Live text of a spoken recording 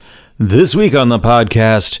This week on the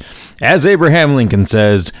podcast, as Abraham Lincoln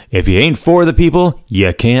says, if you ain't for the people,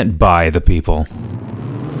 you can't buy the people.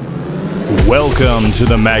 Welcome to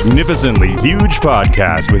the Magnificently Huge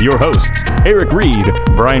Podcast with your hosts, Eric Reed,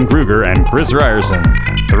 Brian Kruger, and Chris Ryerson.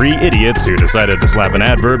 Three idiots who decided to slap an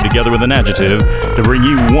adverb together with an adjective to bring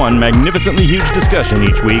you one magnificently huge discussion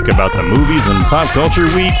each week about the movies and pop culture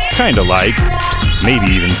we kinda like, maybe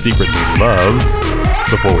even secretly love,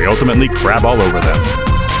 before we ultimately crab all over them.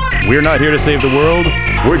 We're not here to save the world,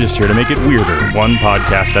 we're just here to make it weirder, one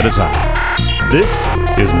podcast at a time. This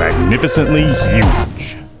is Magnificently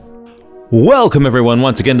Huge. Welcome everyone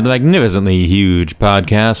once again to the Magnificently Huge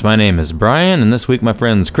Podcast. My name is Brian, and this week my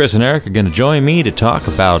friends Chris and Eric are going to join me to talk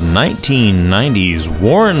about 1990's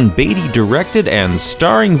Warren Beatty directed and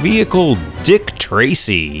starring vehicle Dick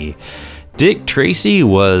Tracy. Dick Tracy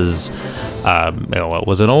was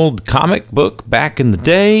an old comic book back in the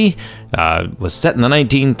day. Was set in the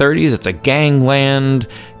 1930s. It's a gangland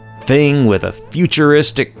thing with a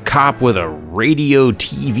futuristic cop with a radio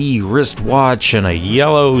TV wristwatch and a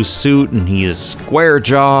yellow suit, and he is square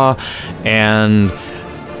jaw, and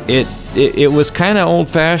it was kind of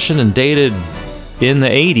old-fashioned and dated in the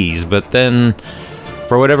 80s, but then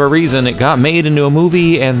for whatever reason it got made into a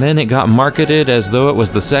movie, and then it got marketed as though it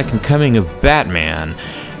was the second coming of Batman.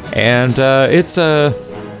 And it's a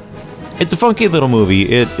funky little movie.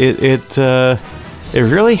 It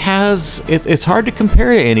really has. It's hard to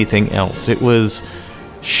compare to anything else. It was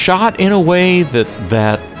shot in a way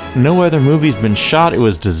that no other movie's been shot. It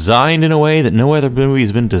was designed in a way that no other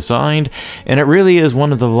movie's been designed, and it really is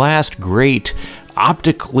one of the last great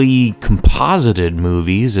optically composited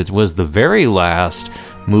movies. It was the very last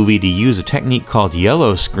movie to use a technique called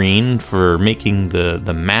yellow screen for making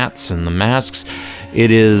the mats and the masks.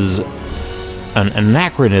 It is an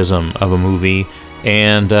anachronism of a movie,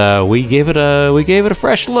 and we gave it a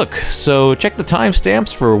fresh look. So check the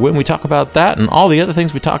timestamps for when we talk about that and all the other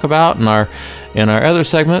things we talk about in our other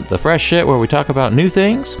segment, the fresh shit, where we talk about new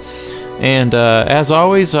things. And as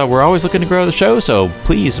always, we're always looking to grow the show, so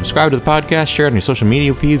please subscribe to the podcast, share it on your social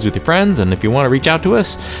media feeds with your friends, and if you want to reach out to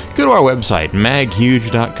us, go to our website,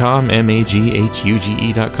 maghuge.com,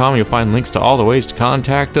 maghuge.com. You'll find links to all the ways to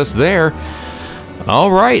contact us there.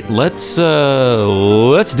 All right, let's do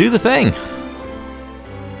the thing.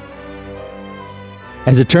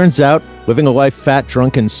 As it turns out, living a life fat,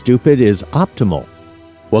 drunk, and stupid is optimal.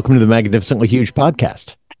 Welcome to the Magnificently Huge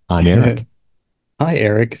Podcast. I'm Eric. Hi,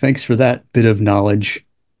 Eric. Thanks for that bit of knowledge.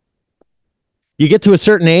 You get to a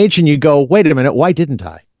certain age and you go, wait a minute, why didn't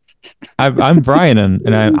I? I'm Brian,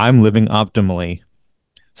 and I'm living optimally.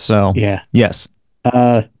 So, yeah. Yes.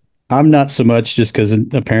 I'm not so much, just because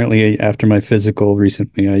apparently after my physical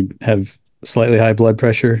recently, I have slightly high blood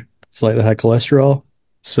pressure, slightly high cholesterol.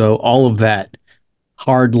 So all of that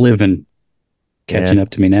hard living catching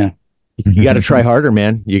up to me now. You got to try harder,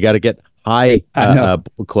 man. You got to get high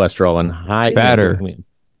cholesterol and high fatter,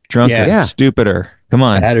 drunker, stupider. Come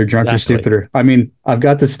on, fatter, drunker, stupider. I mean, I've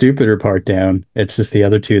got the stupider part down. It's just the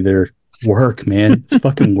other two. They're work, man. It's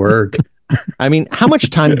fucking work. I mean, how much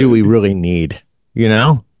time do we really need? You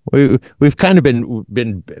know, we've kind of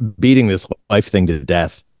been beating this life thing to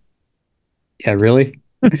death. Yeah, really.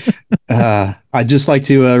 I'd just like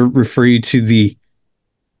to refer you to the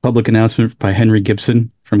public announcement by Henry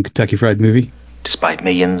Gibson from Kentucky Fried Movie. Despite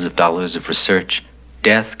millions of dollars of research,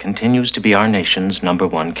 death continues to be our nation's number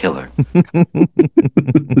one killer.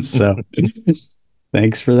 So,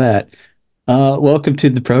 thanks for that. Welcome to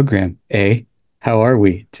the program, A. How are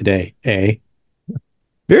we today, A?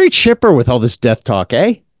 Very chipper with all this death talk,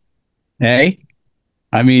 eh? A?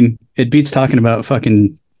 I mean, it beats talking about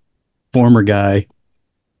fucking former guy,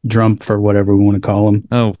 Drump, or whatever we want to call him.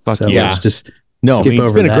 Oh, fuck so yeah. Let's just No,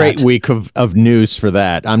 it's been a great week of news for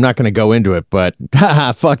that. I'm not going to go into it, but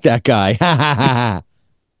fuck that guy.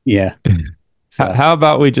 Yeah. So, how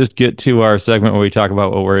about we just get to our segment where we talk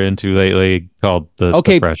about what we're into lately, called the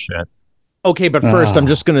fresh shit. Okay, but first, I'm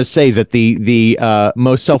just going to say that the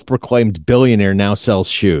most self-proclaimed billionaire now sells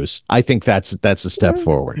shoes. I think that's a step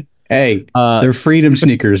forward. Hey, they're freedom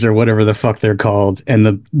sneakers or whatever the fuck they're called, and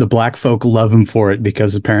the black folk love them for it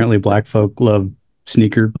because apparently black folk love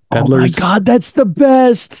sneaker peddlers. Oh my God, that's the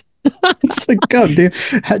best. It's like, God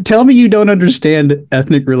damn. Tell me you don't understand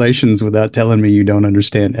ethnic relations without telling me you don't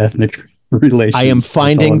understand ethnic relations. I am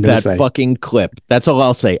finding that fucking clip. That's all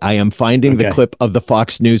I'll say. I am finding the clip of the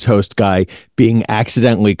Fox News host guy being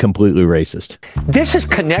accidentally completely racist. This is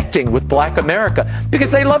connecting with Black America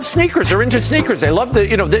because they love sneakers. They're into sneakers. They love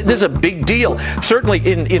this is a big deal, certainly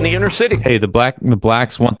in the inner city. Hey, the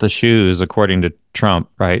blacks want the shoes, according to Trump,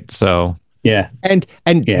 right? So Yeah. And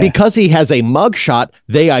because he has a mugshot,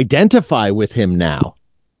 they identify with him now.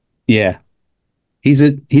 Yeah. He's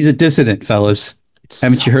a dissident, fellas.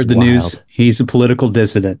 Haven't you heard the news? He's a political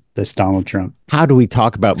dissident, this Donald Trump. How do we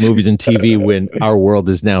talk about movies and TV when our world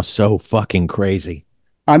is now so fucking crazy?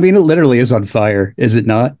 I mean, it literally is on fire, is it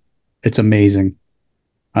not? It's amazing.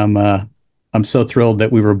 I'm so thrilled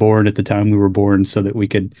that we were born at the time we were born so that we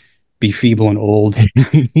could be feeble and old as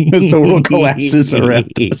the world collapses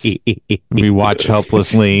around us. We watch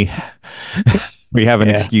helplessly. We have an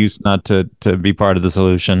excuse not to be part of the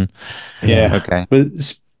solution. Yeah. Okay. But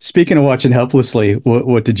speaking of watching helplessly,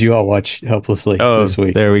 what did you all watch helplessly this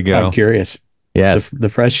week? There we go. I'm curious. Yes. The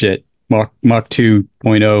fresh shit. Mach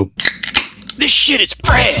 2.0. This shit is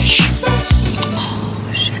fresh.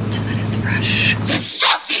 Oh, shit, that is fresh. This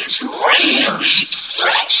stuff is really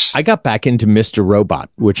fresh. I got back into Mr. Robot,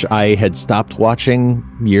 which I had stopped watching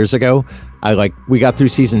years ago. We got through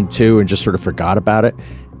season 2 and just sort of forgot about it.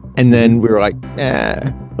 And then we were like,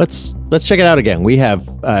 let's check it out again. We have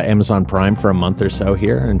Amazon Prime for a month or so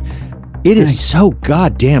here, and it is so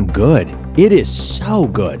goddamn good. It is so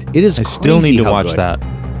good. It is. I still need to watch that.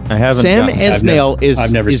 I haven't. Sam Esmail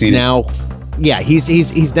I've never seen now. Yeah,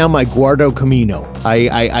 he's now my Guardo Camino.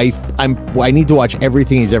 I need to watch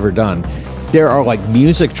everything he's ever done. There are like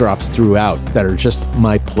music drops throughout that are just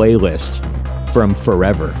my playlist from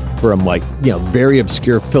forever. From very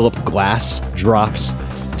obscure Philip Glass drops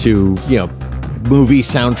to movie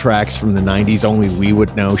soundtracks from the 90s only we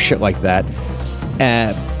would know, shit like that.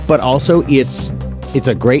 But also it's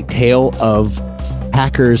a great tale of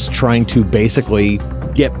hackers trying to basically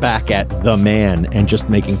get back at the man and just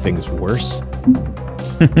making things worse.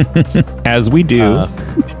 As we do.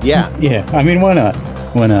 Yeah. I mean, why not?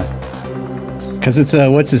 Because it's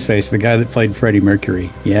what's his face, the guy that played Freddie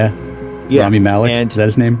Mercury. Yeah. Rami Malek. Is that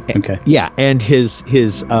his name? Okay. Yeah, and his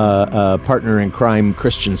partner in crime,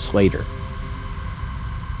 Christian Slater.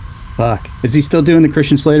 Fuck. Is he still doing the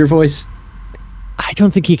Christian Slater voice? I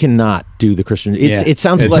don't think he cannot do the Christian. It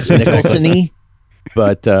sounds less Nicholson-y,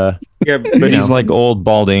 but he's like old,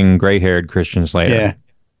 balding, gray-haired Christian Slater. Yeah,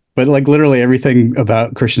 but like literally everything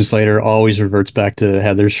about Christian Slater always reverts back to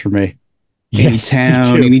Heathers for me. Yes,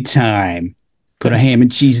 Anytown, anytime. Put a ham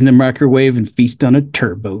and cheese in the microwave and feast on a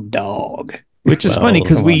turbo dog. Which is funny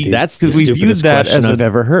because we viewed that as I've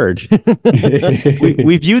ever heard.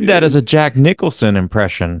 we viewed that as a Jack Nicholson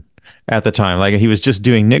impression at the time. Like he was just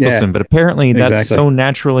doing Nicholson, but apparently that's so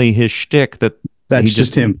naturally his shtick that's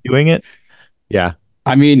just him doing it. Yeah.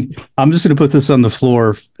 I mean, I'm just going to put this on the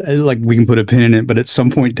floor. Like we can put a pin in it, but at some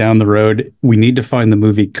point down the road, we need to find the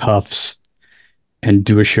movie Cuffs and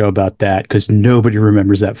do a show about that because nobody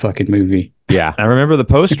remembers that fucking movie. Yeah. I remember the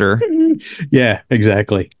poster. Yeah,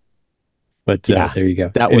 exactly. But there you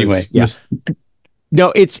go.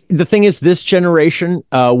 No, it's the thing is this generation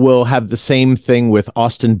will have the same thing with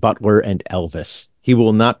Austin Butler and Elvis. He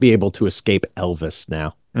will not be able to escape Elvis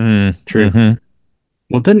now. True. Mm-hmm.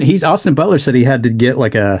 Well, then Austin Butler said he had to get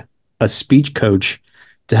like a speech coach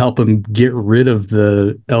to help him get rid of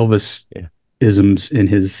the Elvis isms in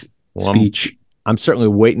his speech. I'm certainly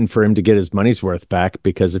waiting for him to get his money's worth back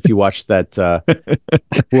because if you watch that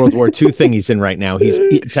World War II thing he's in right now,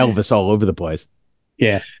 it's Elvis all over the place.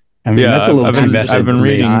 Yeah. I mean, that's a little too much. I've been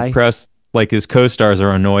reading press, like his co-stars are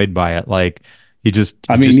annoyed by it. Like he just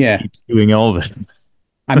keeps doing Elvis.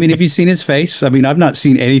 I mean, have you seen his face? I mean, I've not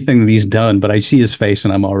seen anything that he's done, but I see his face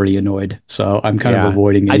and I'm already annoyed. So I'm kind of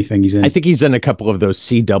avoiding anything he's in. I think he's in a couple of those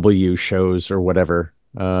CW shows or whatever.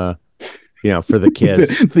 For the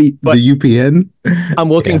kids. the UPN. I'm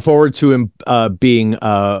looking forward to him being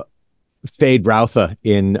Fade Routha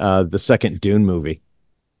in the second Dune movie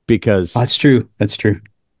because that's true.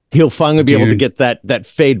 He'll finally be able to get that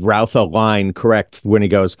Fade Routha line correct when he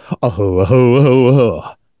goes,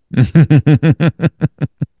 oh.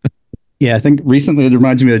 Yeah, I think recently it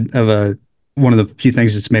reminds me of one of the few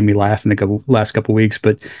things that's made me laugh in the last couple weeks.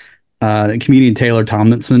 But comedian Taylor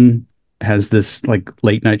Tomlinson has this like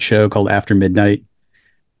late night show called After Midnight.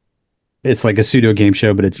 It's like a pseudo game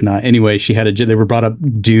show, but it's not. Anyway, they were brought up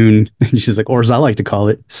Dune, and she's like, or as I like to call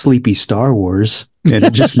it, Sleepy Star Wars. And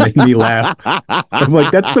it just made me laugh. I'm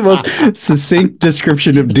like, that's the most succinct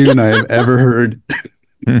description of Dune I have ever heard.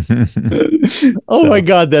 Oh my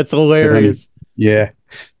God, that's hilarious. Yeah.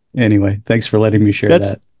 Anyway, thanks for letting me share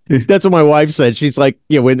that. That's what my wife said. She's like,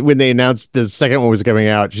 when they announced the second one was coming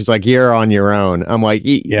out, she's like, you're on your own. I'm like,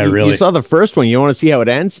 really? You saw the first one. You want to see how it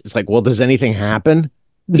ends? It's like, well, does anything happen?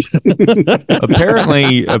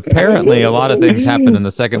 apparently a lot of things happened in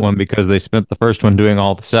the second one because they spent the first one doing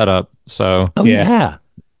all the setup. So yeah.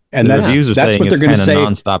 And the reviews are saying what it's they're going kind to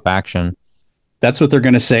of say. nonstop action. That's what they're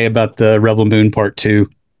going to say about the Rebel Moon Part 2.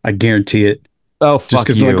 I guarantee it. Oh, Just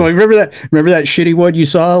fuck you. like, oh, remember that shitty one you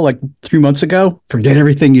saw like 3 months ago? Forget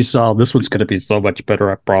everything you saw. This one's going to be so much better,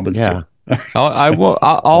 I promise Yeah. you.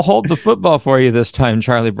 I'll hold the football for you this time,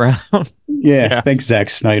 Charlie Brown. Yeah. Thanks, Zack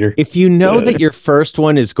Snyder. If you know that your first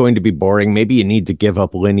one is going to be boring, maybe you need to give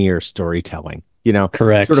up linear storytelling.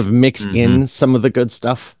 Correct. Sort of mix in some of the good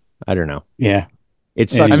stuff. I don't know. Yeah. It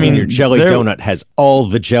sucks when your jelly donut has all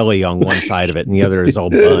the jelly on one side of it and the other is all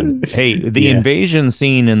bun. Hey, the invasion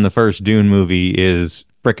scene in the first Dune movie is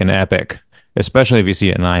freaking epic, especially if you see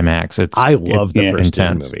it in IMAX. I love the first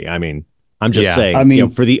Dune movie. I mean, I'm just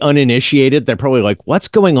saying, for the uninitiated, they're probably like, what's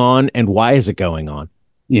going on and why is it going on?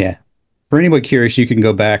 Yeah. For anyone curious, you can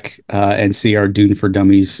go back and see our Dune for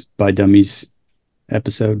Dummies by Dummies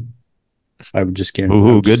episode. I would just guarantee.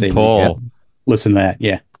 Ooh, good pull. Listen to that.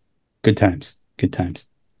 Yeah. Good times. Good times.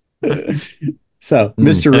 So,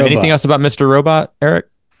 Mr. Robot. Anything else about Mr. Robot, Eric?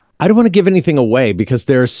 I don't want to give anything away because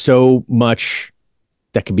there's so much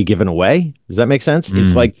that could be given away. Does that make sense?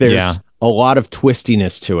 It's like there's a lot of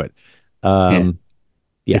twistiness to it.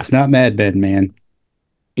 It's not Mad Men, man.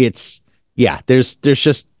 There's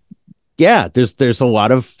a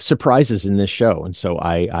lot of surprises in this show, and so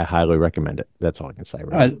I highly recommend it. That's all I can say.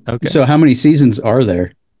 Right? Okay. So how many seasons are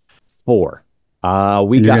there? 4.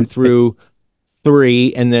 We got through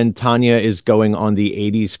 3, and then Tanya is going on the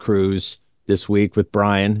 80s cruise this week with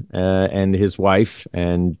Brian and his wife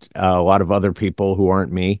and a lot of other people who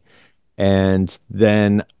aren't me. And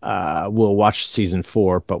then we'll watch season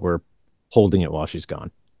 4, but we're holding it while she's gone.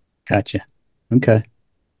 Gotcha. Okay.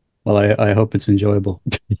 Well, I hope it's enjoyable.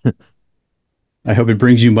 I hope it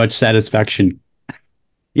brings you much satisfaction.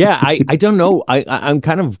 Yeah, I don't know. I'm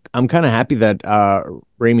kind of happy that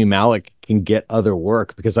Rami Malek can get other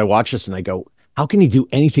work because I watch this and I go, how can he do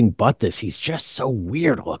anything but this? He's just so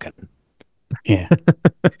weird looking. Yeah,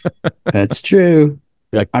 that's true.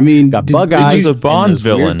 Like, I mean, got bug eyes, a Bond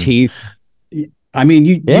villain, teeth. I mean,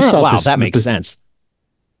 you saw wow, that makes sense.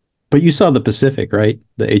 But you saw The Pacific, right?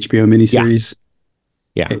 The HBO miniseries.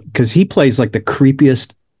 Yeah, because he plays like the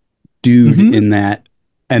creepiest dude in that,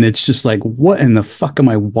 and it's just like, what in the fuck am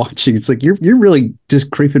I watching? It's like you're really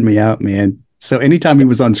just creeping me out, man. So anytime he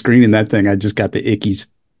was on screen in that thing, I just got the ickies.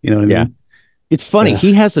 You know what I mean? It's funny.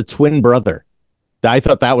 He has a twin brother. I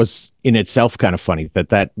thought that was in itself kind of funny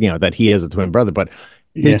that he has a twin brother, but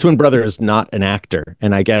his twin brother is not an actor.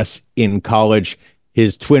 And I guess in college,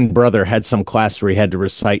 his twin brother had some class where he had to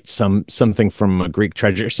recite something from a Greek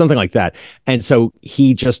tragedy or something like that. And so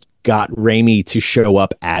he just got Raimi to show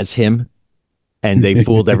up as him, and they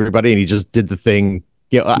fooled everybody, and he just did the thing.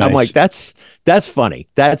 Nice. I'm like, that's funny.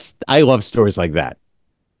 I love stories like that.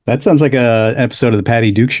 That sounds like an episode of the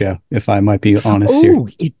Patty Duke Show, if I might be honest here. Oh,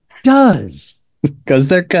 it does. Because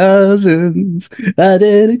they're cousins,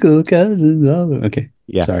 identical cousins. Oh, okay.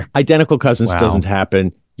 Yeah. Sorry. Identical cousins doesn't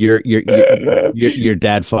happen. Your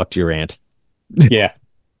dad fucked your aunt. Yeah.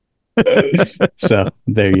 So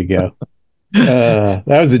there you go. That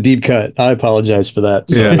was a deep cut. I apologize for that.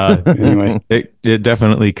 Yeah. Anyway, it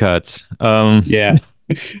definitely cuts. Yeah.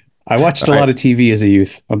 I watched a lot of TV as a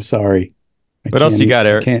youth. I'm sorry. What else you got,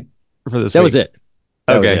 Eric? For this that week? Was it.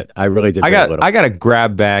 That was it. I really did. I got a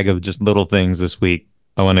grab bag of just little things this week.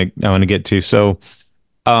 I want to get to. So,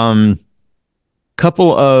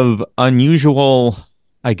 couple of unusual,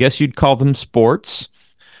 I guess you'd call them sports,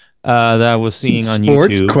 that I was seeing on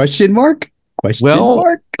YouTube. Question mark?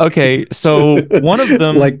 Mark? Okay. So one of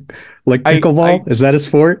them, like pickleball, is that a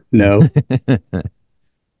sport? No.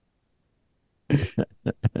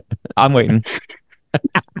 I'm waiting.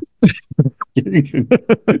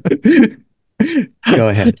 Go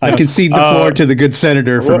ahead. I concede the floor to the good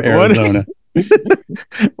senator from Arizona.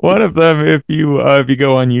 One of them, if you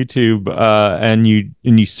go on YouTube and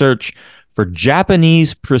you search for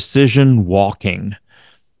Japanese precision walking,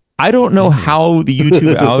 I don't know how the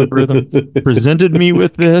YouTube algorithm presented me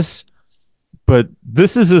with this, but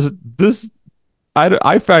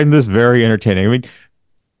I find this very entertaining. I mean,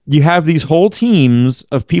 you have these whole teams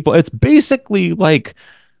of people. It's basically like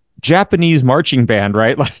Japanese marching band,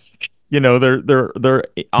 right? Like, they're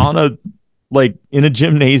on in a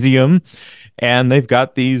gymnasium, and they've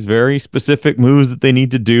got these very specific moves that they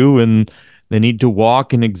need to do, and they need to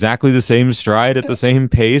walk in exactly the same stride at the same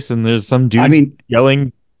pace. And there's some dude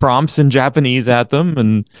yelling prompts in Japanese at them.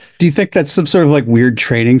 And do you think that's some sort of like weird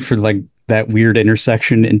training for like that weird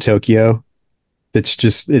intersection in Tokyo?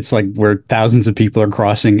 It's like where thousands of people are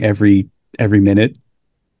crossing every minute.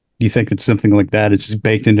 Do you think it's something like that? It's just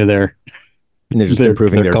baked into and they're just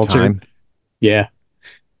improving their culture. Time. Yeah.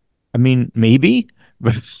 I mean, maybe,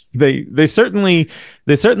 but they certainly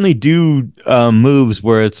do moves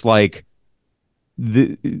where it's like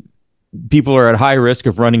the people are at high risk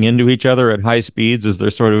of running into each other at high speeds as they're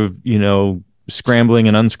sort of, scrambling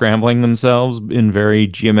and unscrambling themselves in very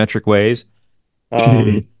geometric ways.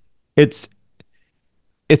 It's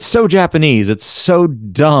so Japanese. It's so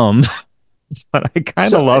dumb, but I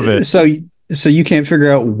kind of love it. So you can't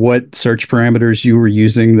figure out what search parameters you were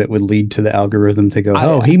using that would lead to the algorithm to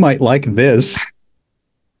go, he might like this.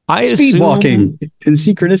 Speed walking and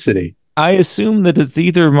synchronicity. I assume that it's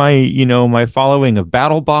either my following of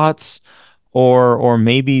battle bots or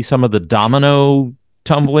maybe some of the domino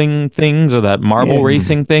tumbling things or that marble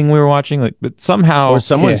racing thing we were watching. But somehow, or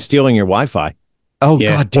someone's stealing your Wi-Fi. Oh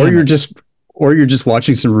God damn! Or you're just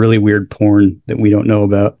watching some really weird porn that we don't know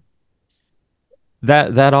about.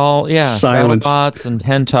 That all, Silence. Bots and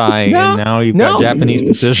hentai, and now you've got Japanese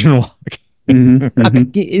precision walking.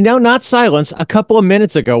 Not silence. A couple of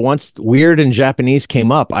minutes ago, once weird and Japanese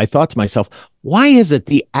came up, I thought to myself, why is it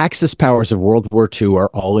the Axis powers of World War II are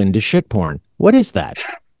all into shit porn? What is that?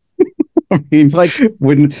 I mean,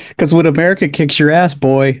 when America kicks your ass,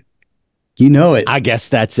 boy, you know it. I guess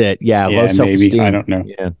that's it. Yeah, low self-esteem. Maybe. I don't know.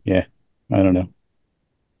 Yeah, I don't know.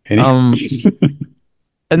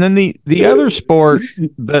 And then the other sport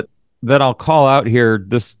that I'll call out here,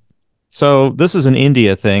 this is an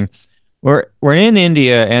India thing. We're in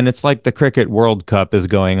India and it's like the Cricket World Cup is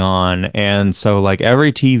going on, and so like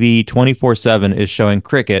every TV 24/7 is showing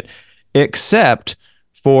cricket, except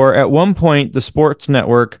for at one point the sports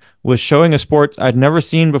network was showing a sport I'd never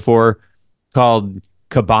seen before called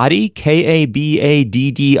Kabaddi, Kabaddi.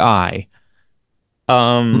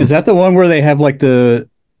 Is that the one where they have like the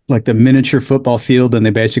miniature football field and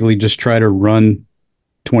they basically just try to run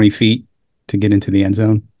 20 feet to get into the end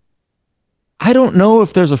zone? I don't know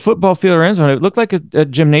if there's a football field or end zone. It looked like a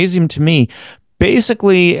gymnasium to me.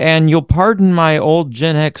 Basically, and you'll pardon my old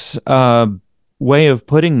Gen X way of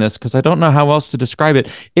putting this because I don't know how else to describe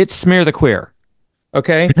it. It's smear the queer.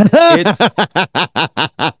 Okay? It's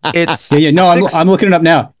I'm looking it up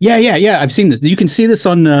now. Yeah. I've seen this. You can see this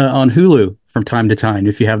on Hulu from time to time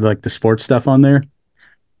if you have like the sports stuff on there.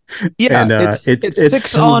 Yeah, and, it's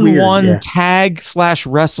 6-on-1 tag /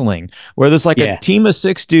 wrestling where there's like a team of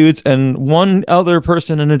 6 dudes and one other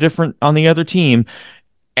person on the other team,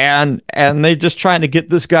 and they're just trying to get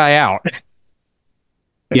this guy out.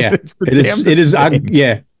 Yeah, it is.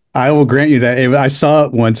 I will grant you that. I saw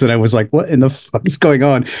it once and I was like, what in the fuck is going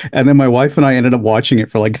on? And then my wife and I ended up watching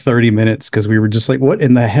it for like 30 minutes because we were just like, what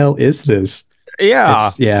in the hell is this?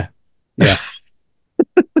 Yeah. Yeah.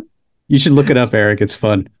 You should look it up, Eric. It's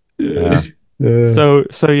fun. So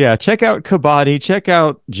check out Kabaddi, check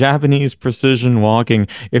out Japanese precision walking.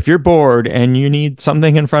 If you're bored and you need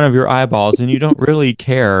something in front of your eyeballs and you don't really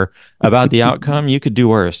care about the outcome, you could do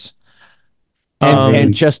worse.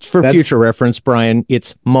 And just for future reference, Brian,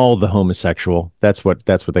 it's Mull the homosexual. That's what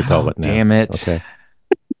they call it now. Damn it. Okay.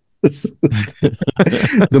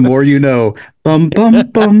 The more you know. Bum bum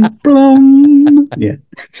bum blum. Yeah.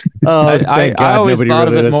 I always thought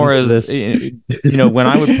of it more as when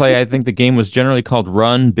I would play, I think the game was generally called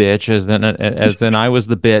Run Bitch, as in I was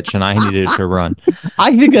the bitch and I needed to run.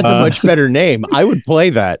 I think that's a much better name. I would play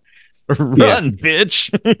that. Run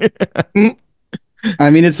Bitch.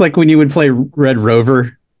 I mean, it's like when you would play Red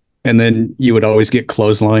Rover and then you would always get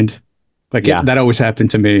clotheslined. That always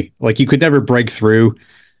happened to me. Like you could never break through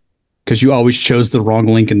because you always chose the wrong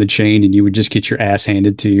link in the chain and you would just get your ass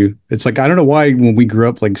handed to you. It's like, I don't know why when we grew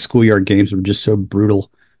up, like schoolyard games were just so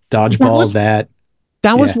brutal. Dodgeball,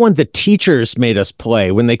 that was one the teachers made us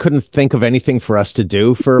play when they couldn't think of anything for us to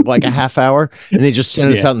do for like a half hour. And they just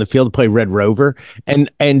sent us out in the field to play Red Rover. And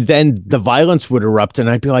then the violence would erupt and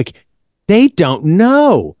I'd be like, they don't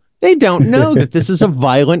know that this is a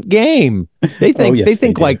violent game. They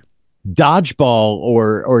think like dodgeball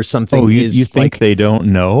or something. You think they don't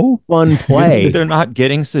know? Fun play. They're not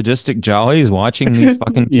getting sadistic jollies watching these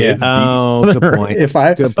fucking kids. Oh, good point. If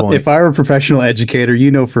I were a professional educator,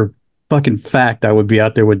 for fucking fact I would be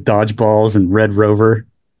out there with dodgeballs and Red Rover.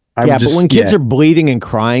 But when kids are bleeding and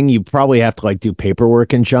crying, you probably have to like do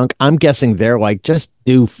paperwork and junk. I'm guessing they're like, just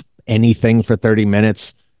do anything for 30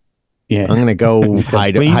 minutes. Yeah, I'm gonna go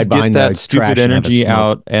hide behind that stupid energy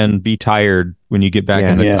out and be tired when you get back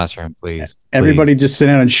in the classroom, please. Everybody just sit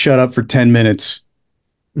down and shut up for 10 minutes.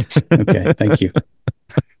 Okay, thank you.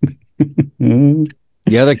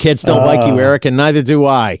 The other kids don't like you, Eric, and neither do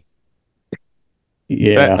I.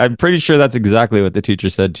 Yeah, I'm pretty sure that's exactly what the teacher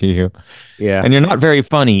said to you. Yeah, and you're not very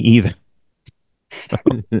funny either.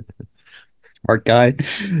 Smart guy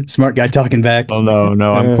talking back. Well,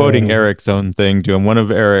 no, I'm quoting Eric's own thing to him. One of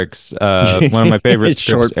my favorite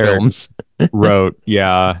Short scripts Eric films. wrote.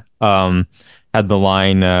 Yeah. Had the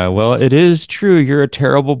line, well, it is true. You're a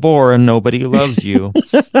terrible bore and nobody loves you.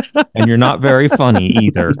 And you're not very funny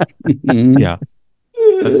either. Yeah.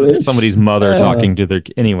 That's somebody's mother talking to their,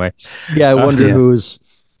 anyway. Yeah, I wonder who's.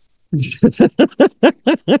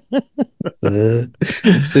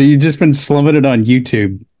 So you've just been slumming it on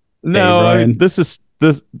YouTube. No, Brian? this is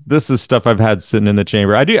stuff I've had sitting in the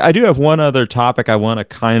chamber. I do have one other topic I want to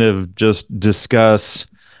kind of just discuss,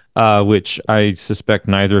 which I suspect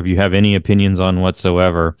neither of you have any opinions on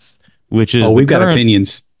whatsoever. Which is we've got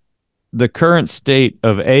opinions. The current state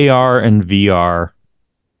of AR and VR.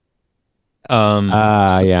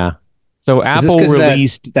 Yeah. So Apple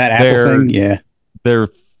released that Apple thing, yeah, their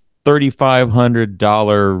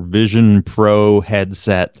 $3,500 Vision Pro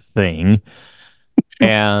headset thing.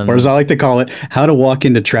 And or as I like to call it, how to walk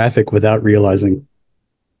into traffic without realizing.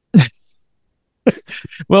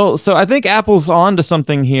 Well, so I think Apple's on to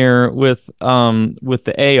something here with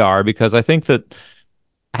the AR, because I think that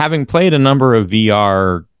having played a number of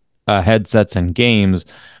VR headsets and games,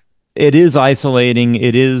 it is isolating,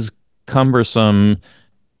 it is cumbersome,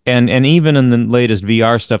 and even in the latest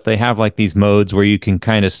VR stuff, they have like these modes where you can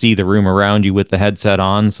kind of see the room around you with the headset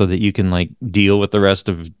on, so that you can like deal with the rest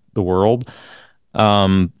of the world.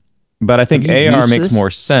 But I think AR makes more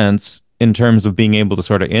sense in terms of being able to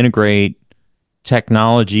sort of integrate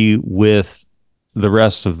technology with the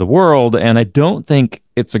rest of the world. And I don't think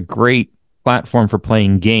it's a great platform for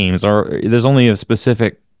playing games, or there's only a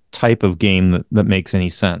specific type of game that makes any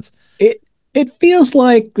sense. It feels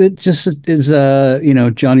like it just is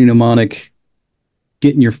Johnny Mnemonic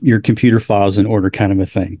getting your computer files in order kind of a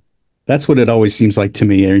thing. That's what it always seems like to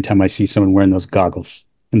me every time I see someone wearing those goggles.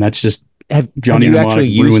 And that's just Johnny Mnemonic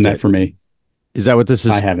ruined that for me. Is that what this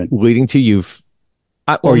is? I haven't. Leading to?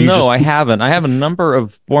 I haven't. I have a number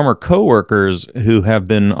of former coworkers who have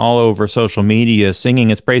been all over social media singing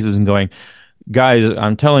its praises and going, guys,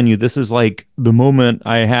 I'm telling you, this is like the moment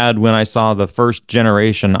I had when I saw the first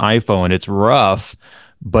generation iPhone. It's rough,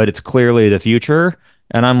 but it's clearly the future.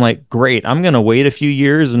 And I'm like, great, I'm going to wait a few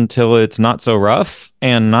years until it's not so rough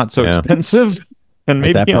and not so expensive. And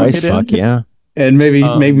maybe at that price, yeah. And maybe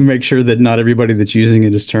make sure that not everybody that's using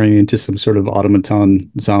it is turning into some sort of automaton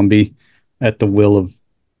zombie at the will of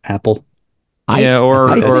Apple.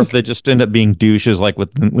 Or if they just end up being douches, like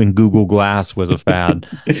when Google Glass was a fad.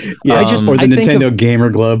 Yeah, or the Nintendo Gamer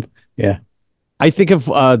Glove. Yeah, I think of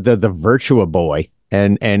the Virtua Boy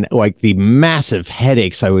and like the massive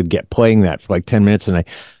headaches I would get playing that for like 10 minutes, and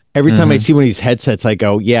every time I see one of these headsets, I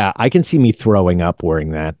go, yeah, I can see me throwing up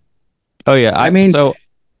wearing that. Oh yeah,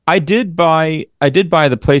 I did buy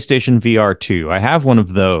the PlayStation VR 2. I have one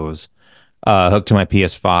of those hooked to my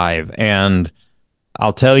PS5, and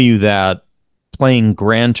I'll tell you that playing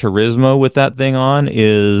Gran Turismo with that thing on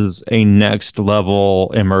is a next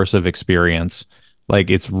level immersive experience. Like,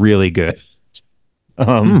 it's really good.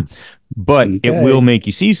 But it will make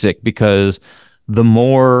you seasick, because the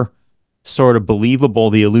more sort of believable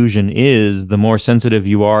the illusion is, the more sensitive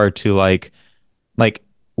you are to like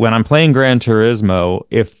when I'm playing Gran Turismo,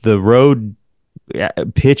 if the road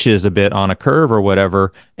pitches a bit on a curve or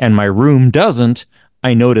whatever, and my room doesn't,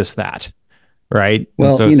 I notice that. Right.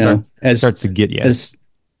 Well, and so it starts to get you. As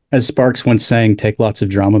Sparks once sang, take lots of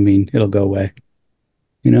Dramamine, it'll go away.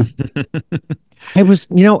 I was,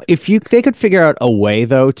 if they could figure out a way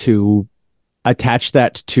though to attach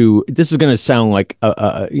that to, this is going to sound like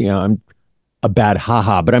I'm a bad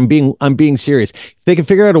haha, but I'm being serious. If they could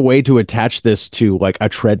figure out a way to attach this to like a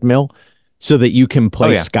treadmill so that you can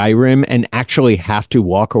play Skyrim and actually have to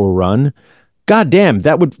walk or run, goddamn,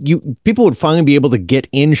 people would finally be able to get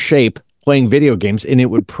in shape playing video games, and it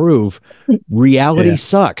would prove reality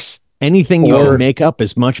sucks. Anything you can make up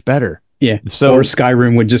is much better. Yeah. So, or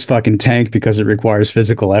Skyrim would just fucking tank because it requires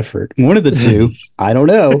physical effort. One of the two. I don't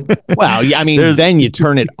know. Well, yeah, I mean, then you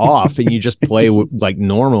turn it off and you just play like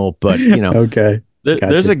normal, but Okay.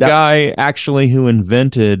 There's a guy actually who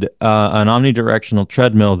invented an omnidirectional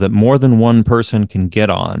treadmill that more than one person can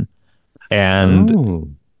get on.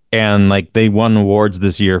 And like they won awards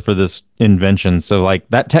this year for this invention. So like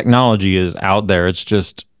that technology is out there. It's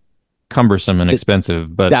just cumbersome and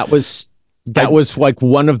expensive. But that was like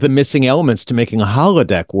one of the missing elements to making a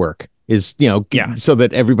holodeck work is, so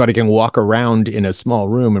that everybody can walk around in a small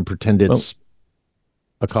room and pretend it's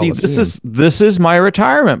a coliseum. See, this is my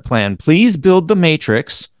retirement plan. Please build the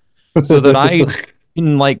Matrix so that I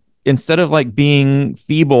can like, instead of like being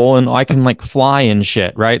feeble and I can like fly and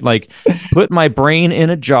shit, right? Like put my brain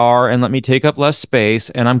in a jar and let me take up less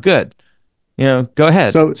space and I'm good. go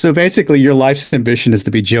ahead. So basically, your life's ambition is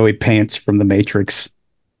to be Joey Pants from The Matrix.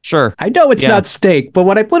 Sure. I know it's not steak, but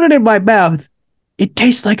when I put it in my mouth, it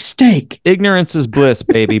tastes like steak. Ignorance is bliss,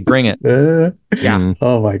 baby. Bring it. Yeah.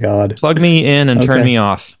 Oh my God. Plug me in and turn me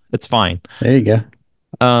off. It's fine. There you go.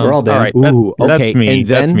 We're all down. All right. Ooh, That's okay. me. And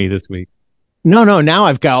then- That's me this week. No, now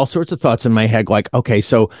I've got all sorts of thoughts in my head. Like, okay,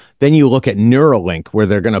 so then you look at Neuralink, where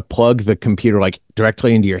they're going to plug the computer like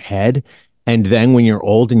directly into your head. And then when you're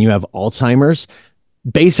old and you have Alzheimer's,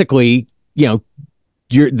 basically,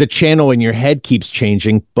 the channel in your head keeps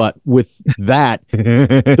changing. But with that,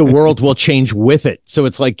 the world will change with it. So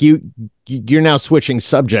it's like you're now switching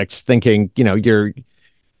subjects, thinking, I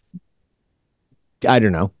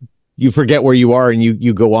don't know, you forget where you are and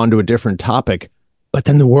you go on to a different topic. But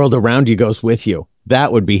then the world around you goes with you.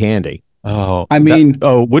 That would be handy. Oh, I mean,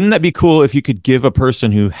 wouldn't that be cool if you could give a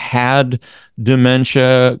person who had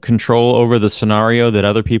dementia control over the scenario that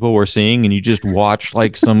other people were seeing, and you just watch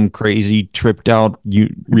like some crazy tripped out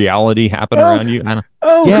reality happen around you?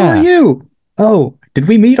 Who are you? Oh, did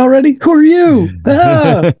we meet already? Who are you?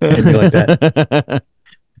 It'd be like that.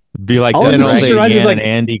 Be like All that of this old reminds me Ann like- and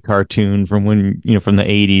Andy cartoon from when from the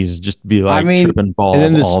 80s. Just be like tripping balls. And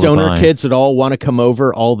then the all stoner time. kids would all want to come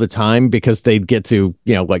over all the time because they'd get to,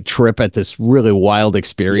 like trip at this really wild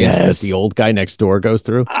experience that the old guy next door goes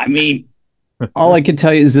through. I mean, all I can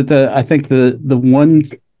tell you is that I think the one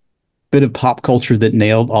bit of pop culture that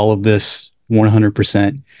nailed all of this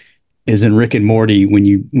 100% is in Rick and Morty when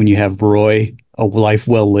you have Roy, A Life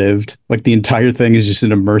Well Lived. Like the entire thing is just an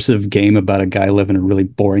immersive game about a guy living a really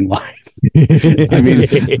boring life. I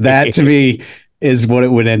mean, that to me is what it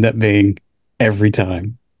would end up being every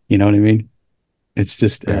time. You know what I mean? It's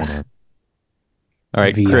just All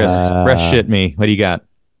right, Chris, fresh shit me. What do you got?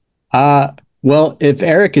 Well, if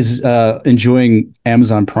Eric is enjoying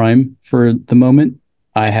Amazon Prime for the moment,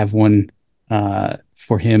 I have one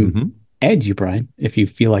for him and you, Brian, if you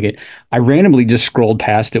feel like it. I randomly just scrolled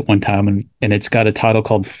past it one time, and it's got a title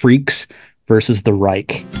called Freaks versus the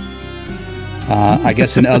Reich. I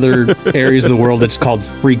guess in other areas of the world, it's called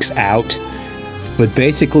Freaks Out. But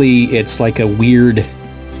basically, it's like a weird...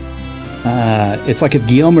 it's like if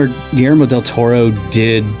Guillermo del Toro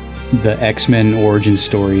did the X-Men origin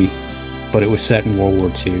story, but it was set in World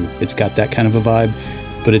War II. It's got that kind of a vibe.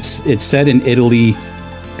 But it's set in Italy,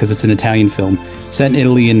 because it's an Italian film. Set in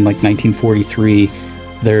Italy in like 1943.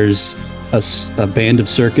 There's a band of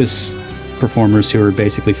circus performers who are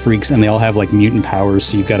basically freaks, and they all have like mutant powers.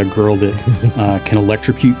 So you've got a girl that can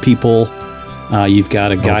electrocute people. You've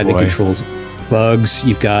got a guy that controls bugs.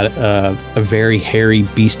 You've got a very hairy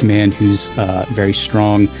beast man who's very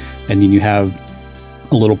strong. And then you have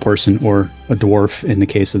a little person, or a dwarf in the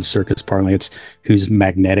case of circus parlance, who's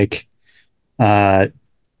magnetic.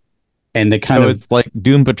 And the kind of it's like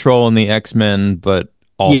Doom Patrol and the X-Men, but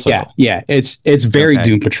also it's very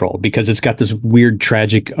Doom Patrol, because it's got this weird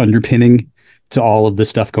tragic underpinning to all of the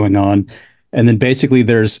stuff going on. And then basically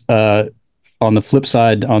there's on the flip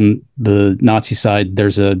side, on the Nazi side,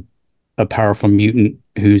 there's a powerful mutant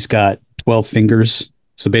who's got 12 fingers.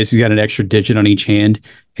 So basically he's got an extra digit on each hand,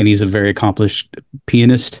 and he's a very accomplished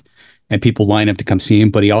pianist, and people line up to come see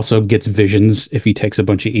him. But he also gets visions if he takes a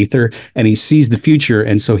bunch of ether, and he sees the future.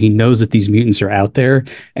 And so he knows that these mutants are out there,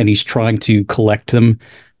 and he's trying to collect them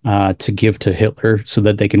to give to Hitler so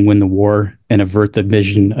that they can win the war and avert the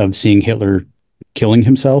vision of seeing Hitler killing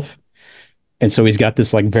himself. And so he's got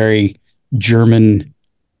this like very German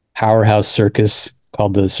powerhouse circus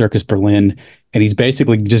called the Circus Berlin. And he's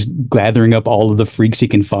basically just gathering up all of the freaks he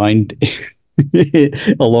can find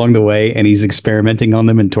along the way, and he's experimenting on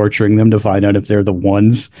them and torturing them to find out if they're the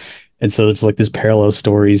ones. And so it's like this parallel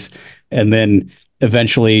stories. And then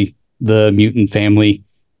eventually the mutant family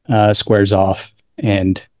squares off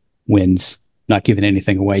and wins, not giving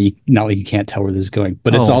anything away. Not like you can't tell where this is going,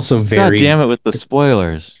 but it's also very... God damn it with the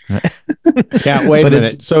spoilers. Yeah, wait a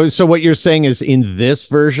minute. So what you're saying is, in this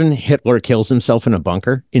version, Hitler kills himself in a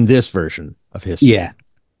bunker? In this version of history? Yeah,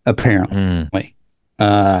 apparently.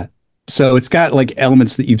 So it's got like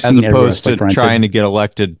elements that you've seen, as opposed to like trying to get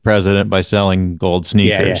elected president by selling gold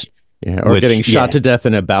sneakers. Or getting shot to death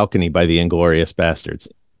in a balcony by the Inglorious Bastards.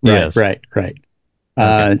 Yes. Right.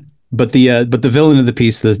 But the villain of the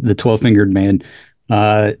piece, the 12-fingered man,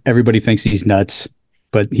 everybody thinks he's nuts,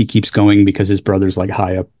 but he keeps going because his brother's like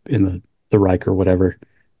high up in the Reich or whatever.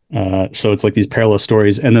 So it's like these parallel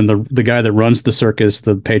stories. And then the guy that runs the circus,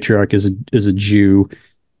 the patriarch, is a Jew,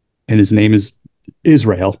 and his name is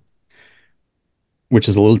Israel, which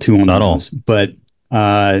is a little too on the nose.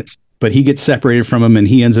 But he gets separated from him, and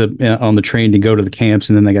he ends up on the train to go to the camps,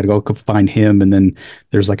 and then they got to go find him, and then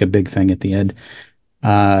there's like a big thing at the end.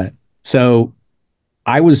 So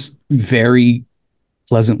I was very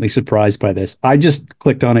pleasantly surprised by this. I just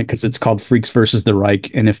clicked on it because it's called Freaks versus the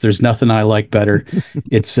Reich, and if there's nothing I like better,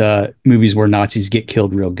 it's movies where Nazis get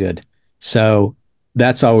killed real good. So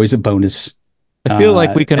that's always a bonus. I feel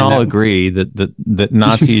like we can all agree that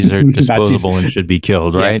Nazis are disposable and should be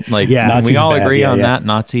killed, right? Like, can we all agree on that?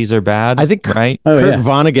 Nazis are bad. I think right. Kurt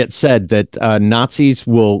Vonnegut said that Nazis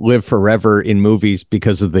will live forever in movies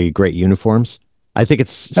because of the great uniforms. I think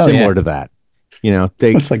it's similar to that. You know,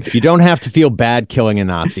 you don't have to feel bad killing a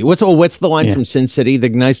Nazi. What's the line from Sin City? The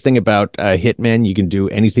nice thing about hitmen, you can do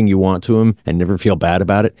anything you want to them and never feel bad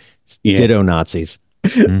about it. Ditto Nazis.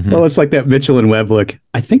 Well, it's like that Mitchell and Webb look.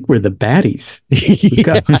 I think we're the baddies. We've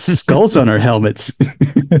got skulls on our helmets.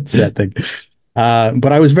 It's that thing.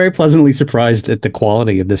 But I was very pleasantly surprised at the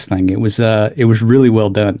quality of this thing. It was really well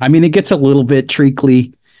done. I mean, it gets a little bit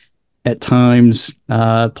treacly at times,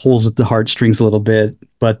 pulls at the heartstrings a little bit,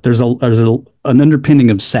 but there's an underpinning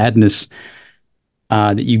of sadness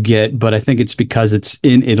that you get. But I think it's because it's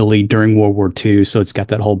in Italy during World War II, so it's got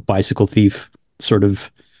that whole bicycle thief sort of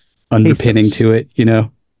underpinning to it, you know.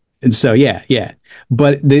 And so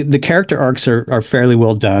but the character arcs are fairly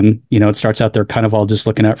well done. You know, it starts out they're kind of all just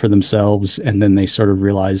looking out for themselves, and then they sort of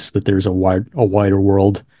realize that there's a wider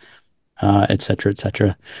world, et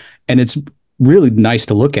cetera, and it's really nice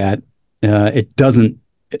to look at. It doesn't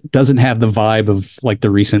have the vibe of like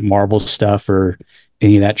the recent Marvel stuff or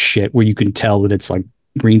any of that shit where you can tell that it's like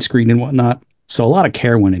green screen and whatnot. So a lot of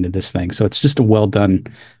care went into this thing. So it's just a well done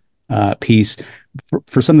piece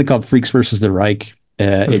for something called Freaks versus the Reich.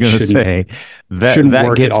 I was going to say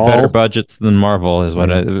that gets better budgets than Marvel is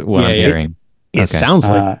what I'm hearing. It sounds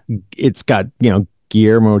like it's got, you know,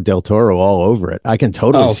 Guillermo del Toro all over it. I can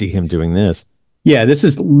totally see him doing this. Yeah, this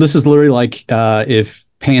is literally like if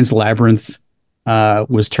Pan's Labyrinth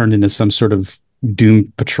was turned into some sort of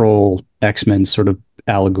Doom Patrol X-Men sort of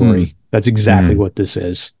allegory. That's exactly what this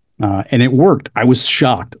is. And it worked. I was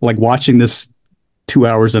shocked. Like watching this 2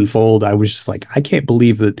 hours unfold, I was just like, I can't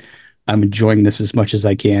believe that I'm enjoying this as much as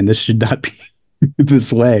I can. This should not be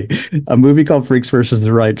this way. A movie called Freaks versus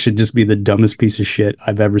the Reich should just be the dumbest piece of shit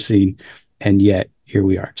I've ever seen. And yet, here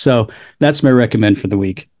we are. So that's my recommend for the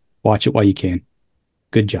week. Watch it while you can.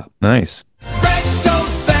 Good job. Nice.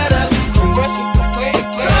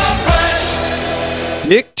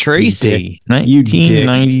 Dick Tracy,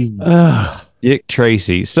 1990s. Dick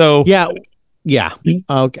Tracy. So yeah.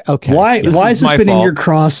 Okay. Why has this been in your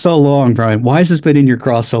cross so long, Brian? Why has this been in your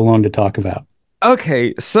cross so long to talk about?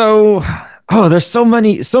 Okay, so there's so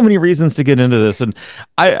many reasons to get into this, and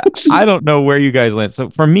I don't know where you guys land. So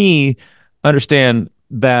for me, understand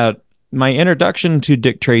that my introduction to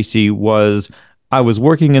Dick Tracy was I was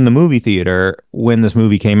working in the movie theater when this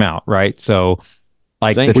movie came out, right? So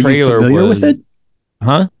like the trailer was. Were you familiar with it?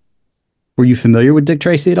 Huh? Were you familiar with Dick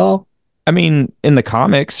Tracy at all? I mean, in the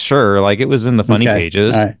comics, sure. Like it was in the funny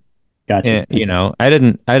pages. All right. Gotcha. And, you know, I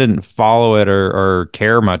didn't follow it or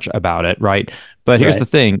care much about it, right? But here's the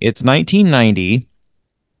thing. It's 1990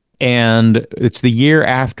 and it's the year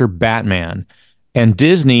after Batman. And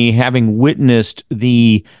Disney, having witnessed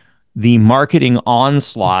the marketing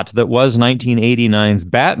onslaught that was 1989's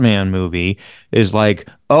Batman movie, is like,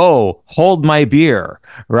 oh, hold my beer,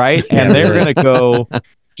 right? And they're going to go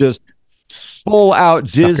just full out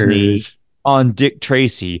Disney on Dick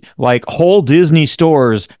Tracy. Like whole Disney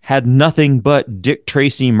stores had nothing but Dick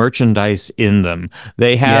Tracy merchandise in them.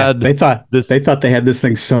 They had they thought they had this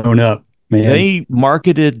thing sewn up. Man. They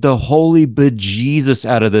marketed the holy bejesus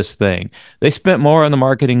out of this thing. They spent more on the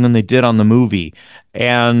marketing than they did on the movie.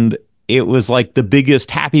 And it was like the biggest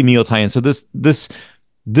Happy Meal tie-in. So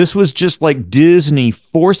this was just like Disney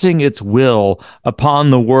forcing its will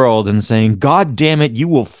upon the world and saying, God damn it, you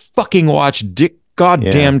will fucking watch Dick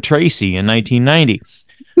goddamn Tracy in 1990.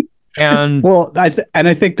 And well,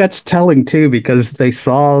 I think that's telling too, because they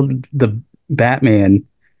saw the Batman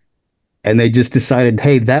and they just decided,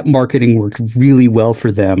 hey, that marketing worked really well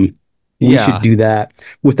for them. We should do that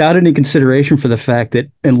without any consideration for the fact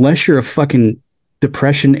that unless you're a fucking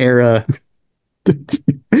Depression era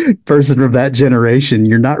person of that generation,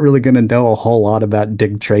 you're not really going to know a whole lot about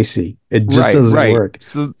Dick Tracy. It just doesn't work.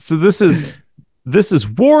 So this is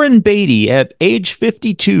Warren Beatty at age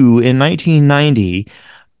 52 in 1990,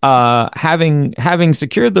 having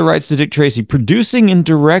secured the rights to Dick Tracy, producing and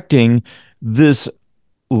directing this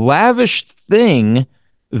lavish thing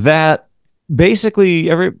that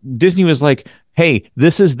basically Disney was like, hey,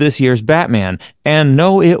 this is this year's Batman. And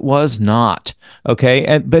no, it was not.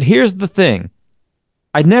 Okay. But here's the thing.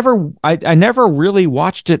 I never really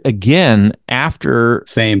watched it again after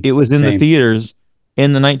it was in the theaters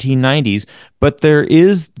in the 1990s, but there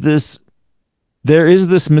is this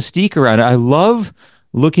mystique around it. I love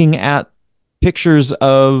looking at pictures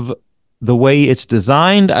of the way it's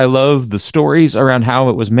designed. I love the stories around how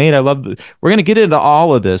it was made. We're going to get into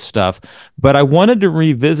all of this stuff, but I wanted to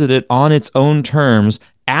revisit it on its own terms,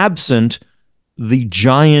 absent the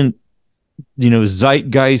giant,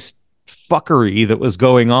 zeitgeist fuckery that was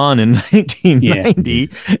going on in 1990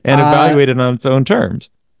 and evaluate it on its own terms.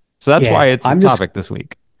 So that's why it's a topic this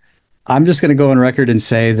week. I'm just going to go on record and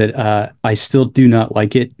say that I still do not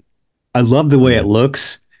like it. I love the way it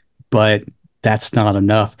looks, but that's not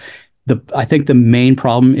enough. I think the main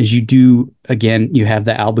problem is you have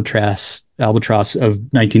the albatross of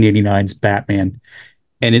 1989's Batman,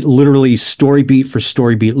 and it literally story beat for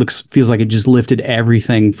story beat feels like it just lifted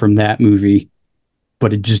everything from that movie,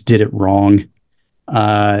 but it just did it wrong.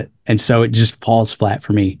 And so it just falls flat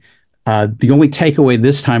for me. The only takeaway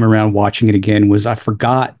this time around watching it again was I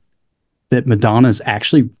forgot that Madonna's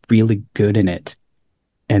actually really good in it.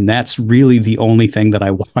 And that's really the only thing that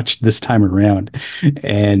I watched this time around.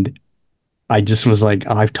 And I just was like,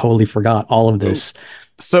 oh, I've totally forgot all of this.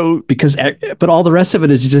 But all the rest of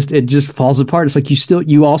it is it just falls apart. It's like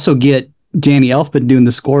you also get Danny Elfman doing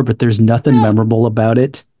the score, but there's nothing memorable about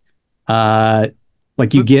it.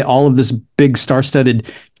 Like you get all of this big star-studded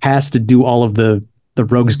cast to do all of the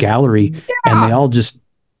Rogues Gallery, and they all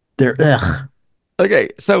they're ugh. Okay,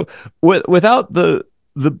 so without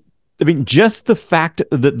just the fact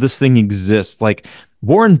that this thing exists, like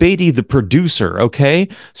Warren Beatty, the producer, okay?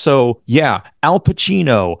 So, yeah, Al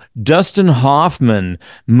Pacino, Dustin Hoffman,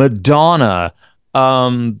 Madonna,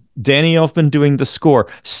 Danny Elfman doing the score.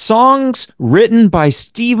 Songs written by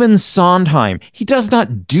Stephen Sondheim. He does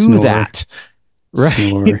not do that. Right?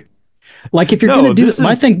 Snore. Like if you're going to do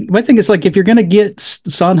my thing is like if you're going to get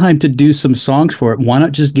Sondheim to do some songs for it, why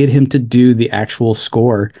not just get him to do the actual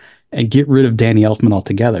score and get rid of Danny Elfman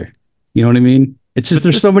altogether? You know what I mean? It's just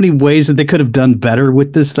there's so many ways that they could have done better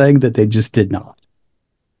with this thing that they just did not.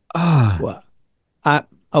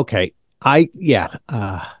 Okay.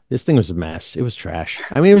 This thing was a mess. It was trash.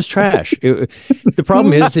 I mean, it was trash. The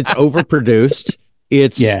problem is it's overproduced.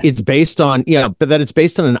 It's based on, but that it's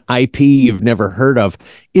based on an IP you've never heard of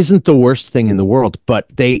isn't the worst thing in the world, but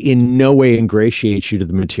they in no way ingratiate you to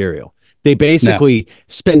the material. They basically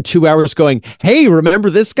spend 2 hours going, hey,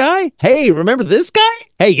 remember this guy? Hey, remember this guy?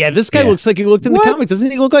 Hey, yeah, this guy looks like he looked in the comic.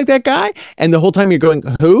 Doesn't he look like that guy? And the whole time you're going,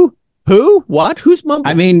 who? What? Who's Mumbles?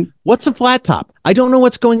 I mean, what's a flat top? I don't know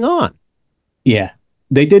what's going on. Yeah.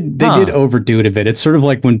 They did overdo it a bit. It's sort of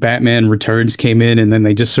like when Batman Returns came in and then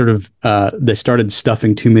they just sort of they started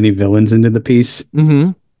stuffing too many villains into the piece.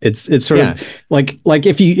 Mm-hmm. It's sort of like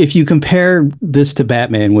if you compare this to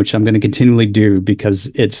Batman, which I'm going to continually do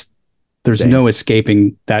because there's no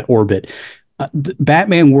escaping that orbit.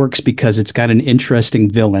 Batman works because it's got an interesting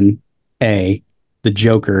villain, the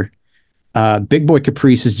Joker. Big Boy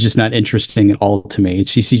Caprice is just not interesting at all to me.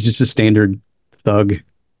 He's just a standard thug.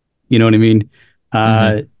 You know what I mean?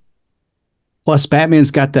 Plus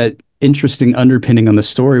Batman's got that interesting underpinning on the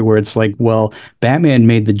story where it's like, well, Batman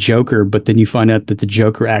made the Joker, but then you find out that the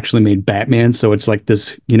Joker actually made Batman. So it's like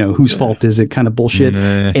this, whose fault is it kind of bullshit.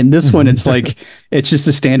 In this one, it's like, it's just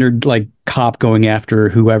a standard like cop going after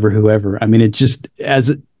whoever. I mean, it just, as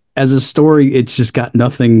a story, it's just got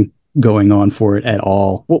nothing going on for it at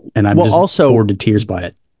all. And I'm just also bored to tears by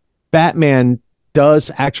it. Batman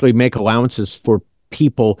does actually make allowances for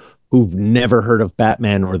people who've never heard of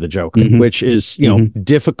Batman or the Joker, which is,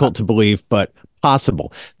 difficult to believe, but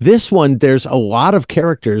possible. This one, there's a lot of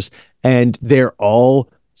characters and they're all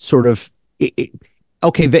sort of,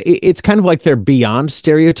 it's kind of like they're beyond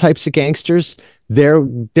stereotypes of gangsters. They're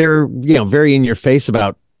very in your face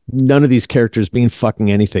about none of these characters being fucking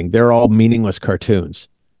anything. They're all meaningless cartoons.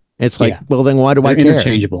 It's like, well, then why do I care?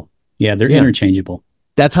 Interchangeable. Yeah, they're interchangeable.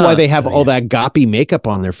 That's why they have all that goppy makeup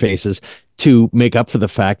on their faces to make up for the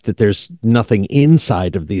fact that there's nothing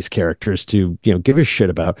inside of these characters to, give a shit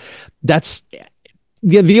about. That's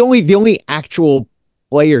the only actual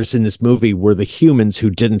players in this movie were the humans who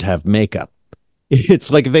didn't have makeup.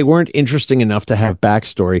 It's like if they weren't interesting enough to have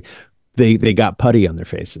backstory, they got putty on their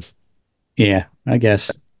faces. Yeah, I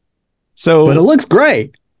guess. So, but it looks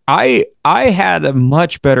great. I had a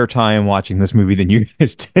much better time watching this movie than you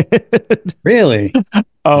guys did. Really?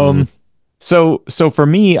 So for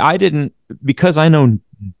me, I didn't, because I know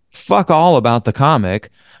fuck all about the comic,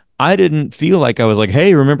 I didn't feel like I was like,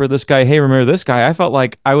 hey, remember this guy? Hey, remember this guy? I felt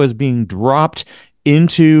like I was being dropped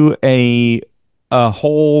into a a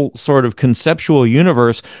whole sort of conceptual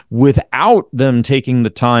universe without them taking the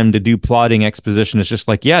time to do plotting exposition. It's just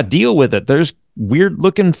like, yeah, deal with it. There's weird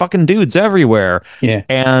looking fucking dudes everywhere. Yeah.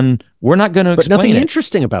 And we're not going to explain nothing it.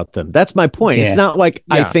 interesting about them. That's my point. Yeah. It's not like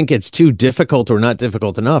I Yeah. think it's too difficult or not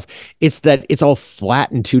difficult enough. It's that it's all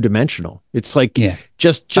flat and two-dimensional. It's like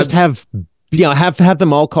just have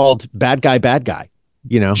them all called bad guy.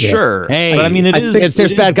 You know, Sure. Hey, but I mean, there's it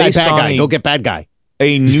is bad based on guy. Go get bad guy.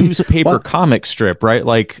 a newspaper comic strip, right?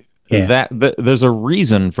 Like Yeah. that. There's a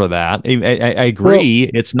reason for that. I agree.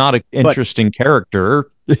 It's not an interesting character.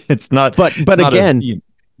 It's not. But it's not again,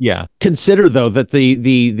 yeah. consider though that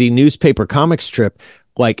the newspaper comic strip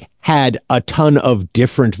like had a ton of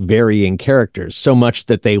different varying characters, so much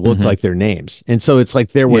that they looked like their names, and so it's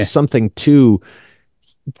like there was something to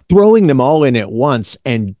throwing them all in at once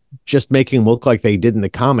and just making them look like they did in the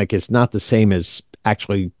comic is not the same as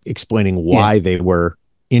actually explaining why they were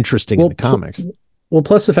interesting in the comics. Well,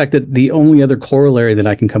 plus the fact that the only other corollary that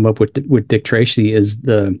I can come up with Dick Tracy is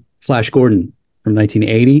the Flash Gordon from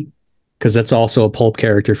 1980, because that's also a pulp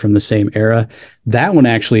character from the same era. That one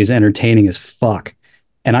actually is entertaining as fuck.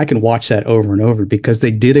 And I can watch that over and over because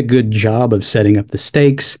they did a good job of setting up the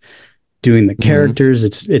stakes, doing the characters.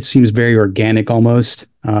 It seems very organic almost.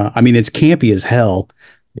 I mean, it's campy as hell,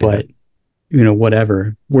 but you know,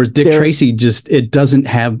 whatever. Whereas Dick Tracy it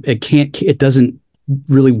doesn't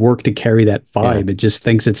really work to carry that vibe. It just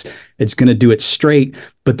thinks it's going to do it straight,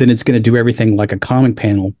 but then it's going to do everything like a comic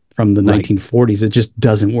panel from the 1940s. It just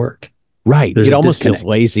doesn't work. Right. There's it a almost disconnect.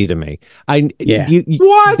 feels lazy to me.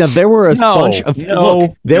 What? Now, there were a bunch of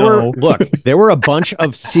there were a bunch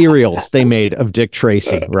of serials they made of Dick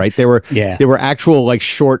Tracy, right? There were actual like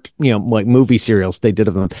short, like movie serials they did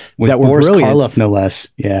of them that were Boris brilliant. Karloff, no less.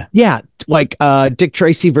 Yeah. Yeah, like Dick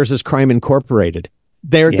Tracy versus Crime Incorporated.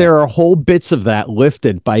 There are whole bits of that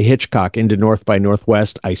lifted by Hitchcock into North by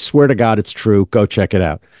Northwest. I swear to God, it's true. Go check it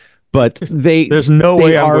out. But there's no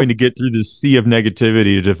way I'm going to get through this sea of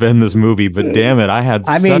negativity to defend this movie. But damn it, I had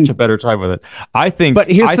such a better time with it. I think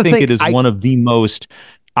it is one of the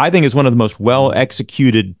most well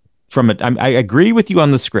executed from it. I agree with you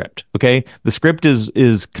on the script. Okay, the script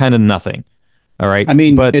is kind of nothing. All right. I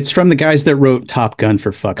mean, but it's from the guys that wrote Top Gun,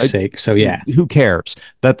 for fuck's sake. So yeah, who cares?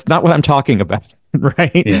 That's not what I'm talking about,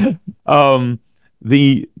 right? Yeah.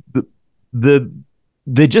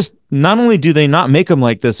 They just, not only do they not make them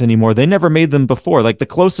like this anymore, they never made them before. Like the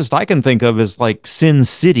closest I can think of is like Sin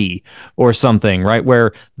City or something, right?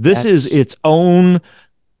 Where this is its own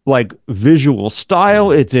like visual style.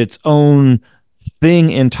 It's its own thing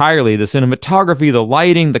entirely. The cinematography, the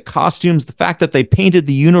lighting, the costumes, the fact that they painted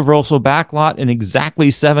the universal backlot in exactly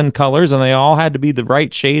 7 colors and they all had to be the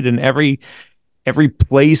right shade in every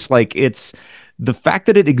place. Like it's the fact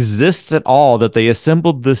that it exists at all, that they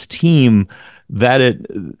assembled this team, that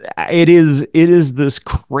it is this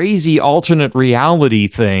crazy alternate reality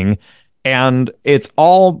thing, and it's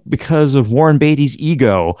all because of Warren Beatty's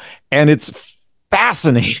ego, and it's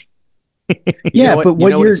fascinating. Yeah, but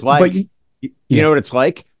what you're like, you know what it's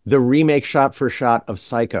like? The remake shot for shot of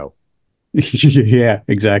Psycho. Yeah,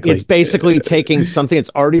 exactly. It's basically taking something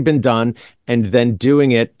that's already been done and then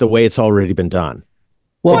doing it the way it's already been done.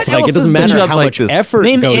 Well, it's like it doesn't matter how much effort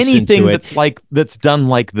Name goes anything into it. that's done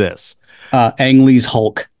like this. Ang Lee's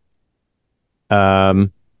Hulk. Before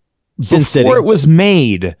it was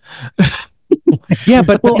made. Yeah,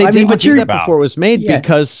 but they didn't do that about before it was made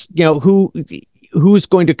because who's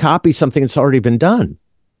going to copy something that's already been done?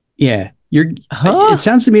 Yeah, it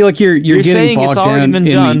sounds to me like you're getting saying bogged it's already down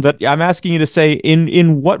been done, but I'm asking you to say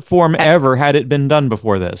in what form ever had it been done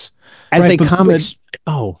before this? As a comics.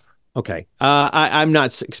 Oh, okay. I'm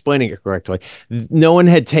not explaining it correctly. No one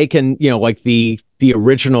had taken, like the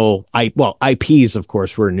original IPs, of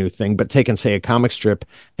course, were a new thing, but taken, say, a comic strip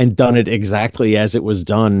and done it exactly as it was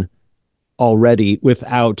done already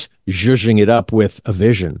without zhuzhing it up with a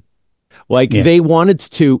vision. They wanted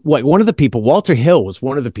to, one of the people, Walter Hill was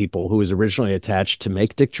one of the people who was originally attached to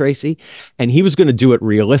make Dick Tracy, and he was going to do it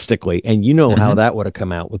realistically. And how that would have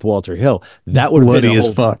come out with Walter Hill. That would have been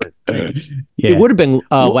as fuck. It would have been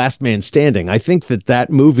Last Man Standing. I think that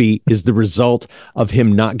movie is the result of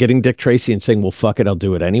him not getting Dick Tracy and saying, well, fuck it, I'll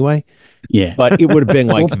do it anyway. Yeah. But it would have been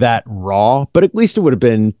like that raw, but at least it would have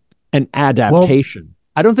been an adaptation.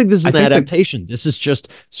 I don't think this is an adaptation. This is just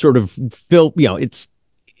sort of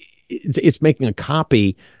it's making a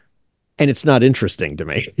copy, and it's not interesting to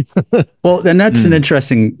me. Well, then that's an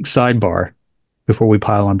interesting sidebar before we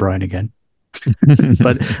pile on Brian again.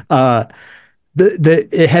 But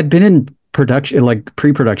it had been in production, like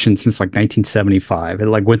pre-production, since like 1975. It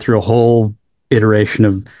like went through a whole iteration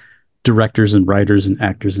of directors and writers and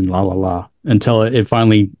actors and la la la until it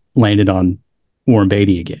finally landed on Warren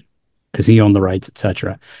Beatty again because he owned the rights,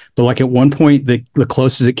 etc. But like at one point, the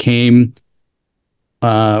closest it came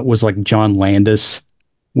was like John Landis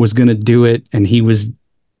was going to do it, and he was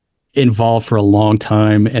involved for a long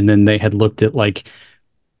time. And then they had looked at like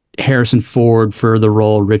Harrison Ford for the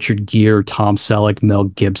role, Richard Gere, Tom Selleck, Mel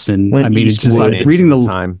Gibson. Clint it's just Eastwood like reading the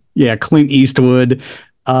time. Yeah, Clint Eastwood.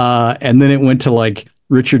 And then it went to like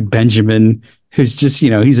Richard Benjamin, who's just,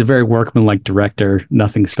 he's a very workmanlike director,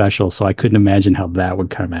 nothing special. So I couldn't imagine how that would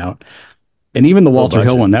come out. And even the Walter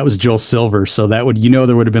Hill one, that was Joel Silver. So that would,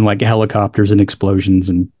 there would have been like helicopters and explosions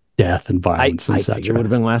and death and violence, I etc. think it would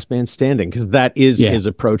have been Last Man Standing because that is his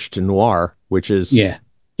approach to noir, which is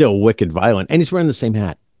still wicked violent. And he's wearing the same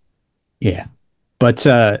hat. Yeah.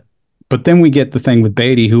 But then we get the thing with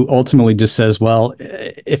Beatty, who ultimately just says, well,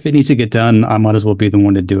 if it needs to get done, I might as well be the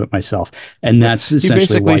one to do it myself. And that's essentially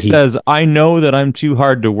he basically says, I know that I'm too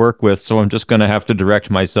hard to work with, so I'm just going to have to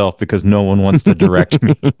direct myself because no one wants to direct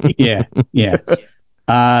me. Yeah.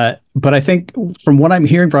 But I think from what I'm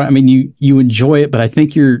hearing, Brian, I mean, you enjoy it, but I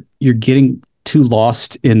think you're getting too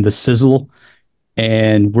lost in the sizzle.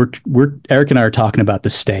 And we're Eric and I are talking about the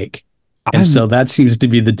steak. And so that seems to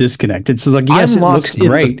be the disconnect. It's like, yes, it looks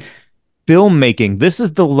great. Filmmaking. This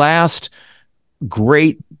is the last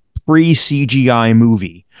great pre-CGI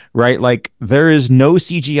movie, right? Like there is no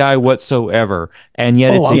CGI whatsoever, and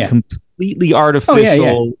yet it's a completely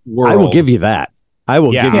artificial world. I will give you that. I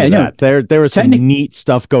will give you that. There is some neat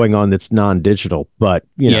stuff going on that's non-digital, but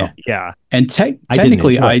And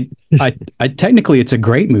technically, technically it's a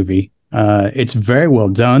great movie. It's very well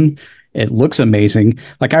done. It looks amazing.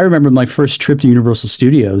 Like I remember my first trip to Universal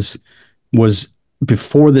Studios was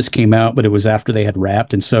before this came out, but it was after they had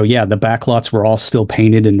wrapped. And so, the backlots were all still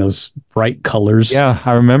painted in those bright colors. Yeah,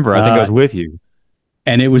 I remember. I think I was with you.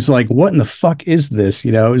 And it was like, what in the fuck is this?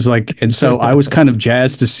 It was like, and so I was kind of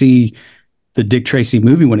jazzed to see the Dick Tracy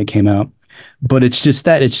movie when it came out. But it's just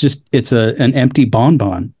that it's an empty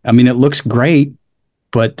bonbon. I mean, it looks great,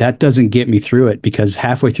 but that doesn't get me through it because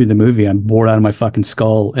halfway through the movie, I'm bored out of my fucking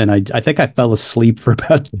skull. And I think I fell asleep for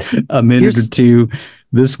about a minute or two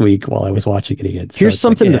this week while I was watching it again. So here's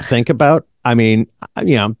something to think about. I mean,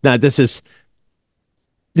 now this is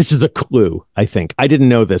a clue, I think. I didn't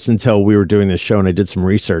know this until we were doing this show and I did some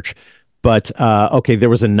research. But, there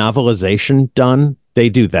was a novelization done. They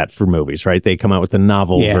do that for movies, right? They come out with a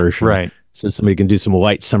novel version. Right. So somebody can do some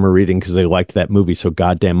light summer reading because they liked that movie so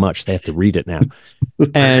goddamn much. They have to read it now.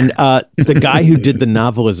 And the guy who did the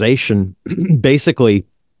novelization basically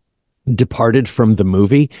departed from the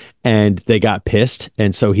movie and they got pissed.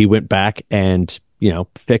 And so he went back and,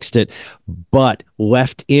 fixed it, but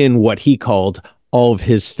left in what he called all of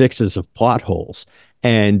his fixes of plot holes.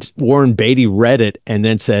 And Warren Beatty read it and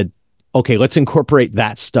then said, okay, let's incorporate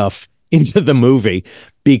that stuff into the movie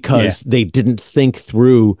because they didn't think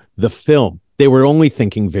through the film. They were only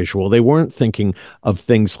thinking visual. They weren't thinking of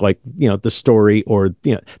things like, the story or,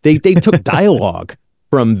 they took dialogue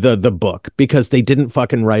from the book because they didn't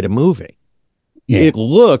fucking write a movie. Yeah. It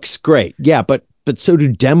looks great. Yeah. But so do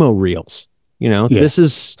demo reels. This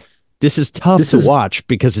is tough to watch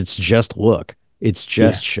because it's just look. It's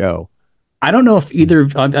just show. I don't know if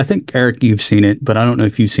I think, Eric, you've seen it, but I don't know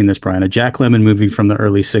if you've seen this, Brian. A Jack Lemmon movie from the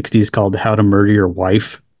early 60s called How to Murder Your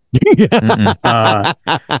Wife.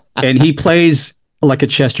 And he plays like a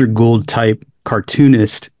Chester Gould type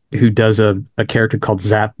cartoonist who does a character called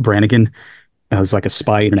Zap Brannigan. Who's like a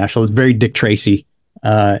spy international. It's very Dick Tracy.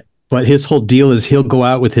 But his whole deal is he'll go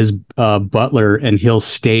out with his butler and he'll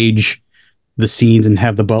stage the scenes and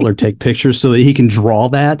have the butler take pictures so that he can draw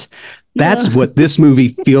that. That's what this movie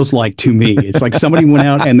feels like to me. It's like somebody went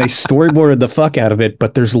out and they storyboarded the fuck out of it,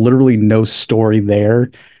 but there's literally no story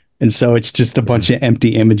there. And so it's just a bunch of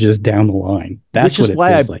empty images down the line. That's what it feels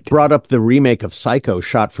like. Which is why I brought up the remake of Psycho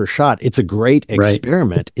shot for shot. It's a great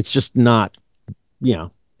experiment. Right. It's just not,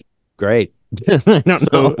 great. I don't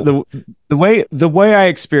know. The way I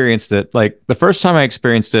experienced it, like the first time I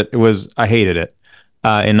experienced it, I hated it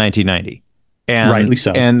in 1990. And rightly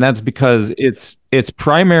so. And that's because its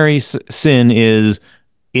primary sin is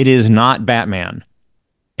it is not Batman.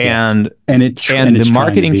 And the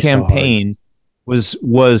marketing campaign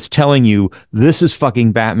was telling you this is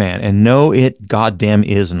fucking Batman, and no, it goddamn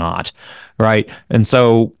is not. Right. And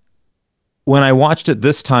so when I watched it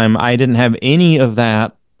this time, I didn't have any of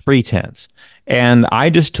that pretense. And I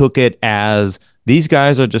just took it as these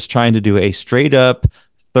guys are just trying to do a straight up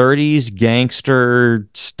 30s gangster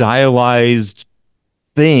stylized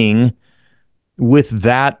thing with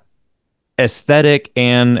that aesthetic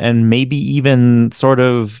and maybe even sort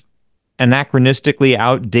of anachronistically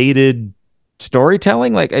outdated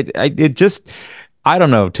storytelling. Like I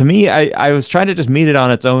don't know. To me, I was trying to just meet it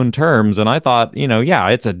on its own terms, and I thought, yeah,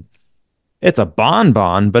 it's a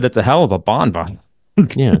bonbon, but it's a hell of a bonbon.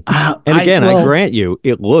 Yeah. And again, I grant you,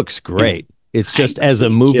 it looks great. It's just as a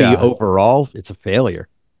movie overall, it's a failure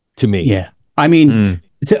to me. Yeah. I mean,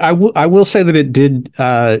 I will say that it did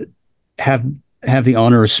have the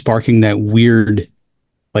honor of sparking that weird,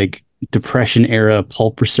 like, Depression era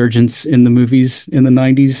pulp resurgence in the movies in the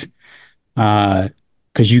 90s.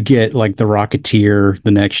 Because you get like The Rocketeer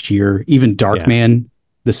the next year, even Darkman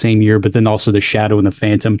the same year, but then also The Shadow and the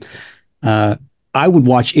Phantom. I would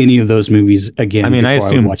watch any of those movies again. I mean, I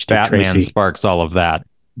assume Batman Tracy sparks all of that,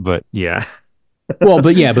 but yeah. But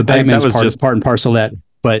Batman's part and parcel of that.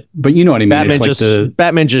 But you know what I mean?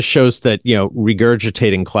 Batman just shows that,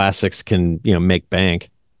 regurgitating classics can, make bank.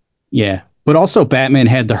 Yeah. But also Batman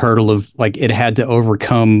had the hurdle of, like, it had to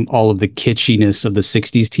overcome all of the kitschiness of the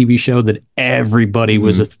 60s TV show that everybody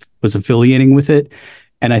was affiliating with it.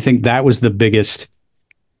 And I think that was the biggest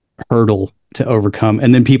hurdle to overcome.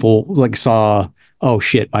 And then people like saw, oh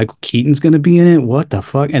shit, Michael Keaton's going to be in it. What the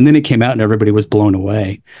fuck? And then it came out and everybody was blown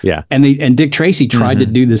away. Yeah. And Dick Tracy tried to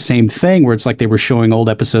do the same thing where it's like they were showing old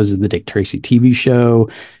episodes of the Dick Tracy TV show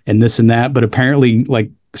and this and that. But apparently, like,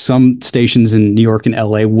 some stations in New York and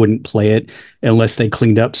LA wouldn't play it unless they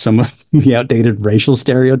cleaned up some of the outdated racial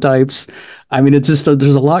stereotypes. I mean, it's just,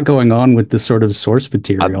 there's a lot going on with this sort of source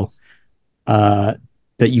material that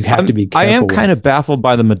you have to be careful I am with. kind of baffled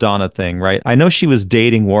by the Madonna thing, right? I know she was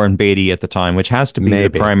dating Warren Beatty at the time, which has to be the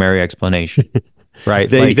primary explanation, right?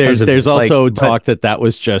 There's also talk that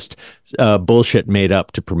was just bullshit made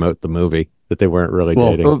up to promote the movie. That they weren't really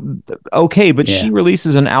dating. Okay, but she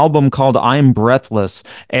releases an album called I'm Breathless,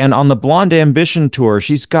 and on the Blonde Ambition tour,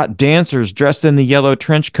 she's got dancers dressed in the yellow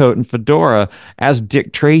trench coat and fedora as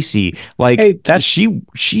Dick Tracy. Like, hey, that's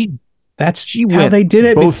how they did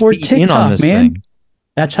it before TikTok, man. Thing.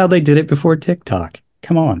 That's how they did it before TikTok.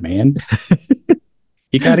 Come on, man.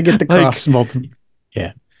 You got to get the cross multiple.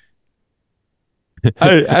 Yeah.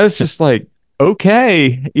 I was just like,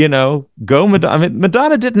 okay, go Madonna. I mean,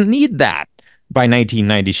 Madonna didn't need that. By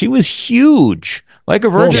 1990, she was huge. Like a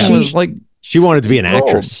virgin was like she wanted to be an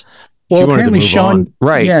actress. Well, apparently Sean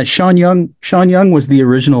Young was the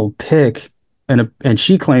original pick, and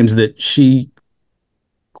she claims that she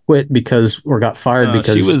quit got fired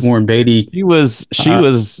because Warren Beatty. She was Tess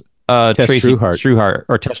Trueheart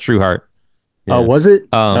or Tess Trueheart. Yeah. Oh, was it?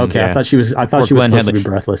 Okay, yeah. I thought she was supposed to be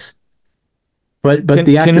Breathless. But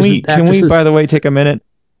the actress, can we by the way take a minute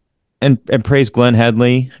and praise Glenn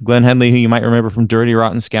Headley, who you might remember from Dirty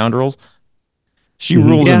Rotten Scoundrels. She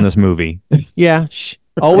rules in this movie. Yeah,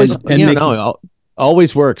 always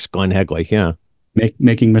always works. Glenn Headley,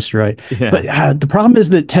 making Mr. Right. Yeah. But the problem is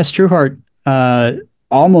that Tess Trueheart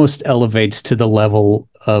almost elevates to the level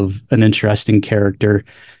of an interesting character,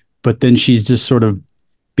 but then she's just sort of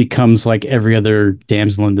becomes like every other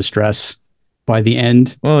damsel in distress by the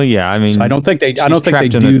end. Well, yeah, I mean, so I don't think they do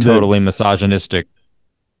a totally misogynistic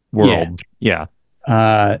world. Yeah.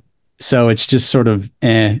 So it's just sort of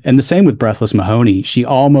and the same with Breathless Mahoney. She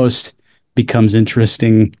almost becomes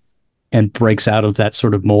interesting and breaks out of that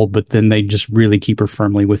sort of mold, but then they just really keep her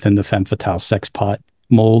firmly within the femme fatale sex pot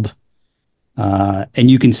mold.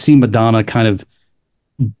 And you can see Madonna kind of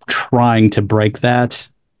trying to break that,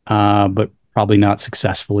 but probably not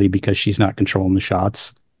successfully because she's not controlling the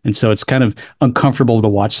shots. And so it's kind of uncomfortable to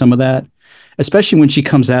watch some of that. Especially when she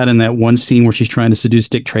comes out in that one scene where she's trying to seduce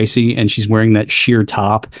Dick Tracy and she's wearing that sheer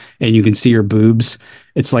top and you can see her boobs.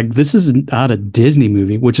 It's like, this is not a Disney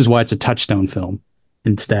movie, which is why it's a Touchstone film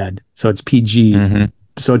instead. So it's PG. Mm-hmm.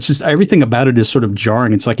 So it's just everything about it is sort of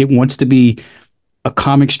jarring. It's like it wants to be a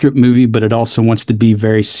comic strip movie, but it also wants to be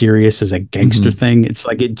very serious as a gangster thing. It's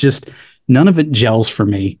like none of it gels for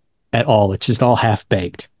me at all. It's just all half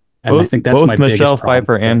baked. And I think that's both my Michelle biggest problem.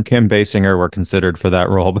 Pfeiffer and Kim Basinger were considered for that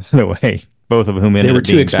role, by the way. Both of whom ended up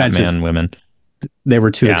being Batman women. They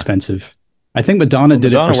were too expensive. I think Madonna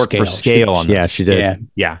did it for scale. On this. Yeah, she did.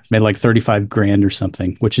 Yeah. Made like $35,000 or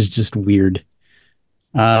something, which is just weird.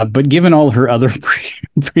 But given all her other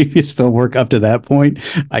previous film work up to that point,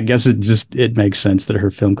 I guess it makes sense that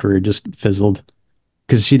her film career just fizzled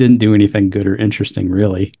because she didn't do anything good or interesting,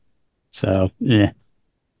 really. So, yeah.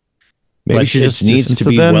 Maybe she just needs to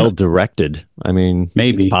be well directed. I mean,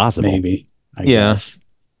 maybe it's possible. Maybe. I guess.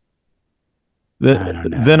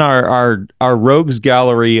 Then our rogues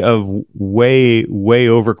gallery of way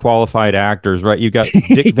overqualified actors, right? You got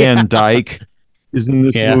Dick Van Dyke is in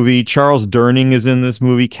this movie. Charles Durning is in this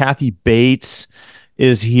movie. Kathy Bates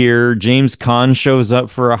is here. James Caan shows up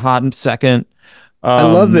for a hot second. I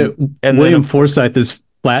love that and William Forsythe is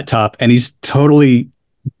flat top and he's totally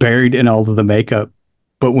buried in all of the makeup.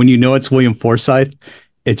 But when you know it's William Forsythe,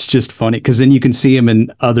 it's just funny because then you can see him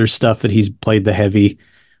in other stuff that he's played the heavy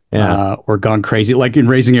or gone crazy, like in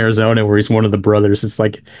Raising Arizona, where he's one of the brothers. It's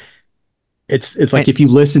like if you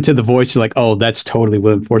listen to the voice, you're like, oh, that's totally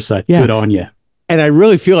William Forsythe. Yeah. Good on you. And I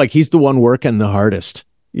really feel like he's the one working the hardest.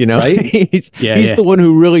 You know, right? he's the one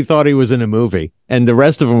who really thought he was in a movie, and the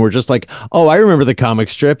rest of them were just like, "Oh, I remember the comic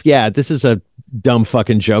strip. Yeah, this is a dumb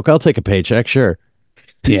fucking joke. I'll take a paycheck, sure."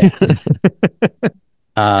 Yeah.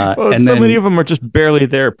 And so many of them are just barely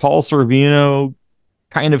there. Paul Sorvino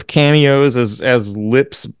kind of cameos as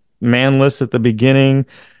Lips manless at the beginning.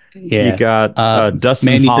 Yeah, you got Dustin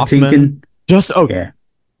Mandy Hoffman. Yeah.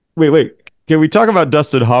 Wait. Can we talk about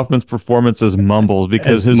Dustin Hoffman's performance as Mumbles?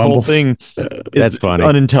 Because his whole thing is funny.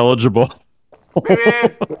 Unintelligible. Baby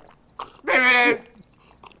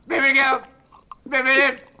go.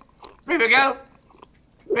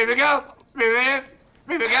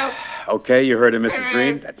 Okay, you heard him, Mrs.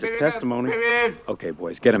 Green. That's his testimony. Okay,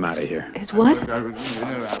 boys, get him out of here. His what?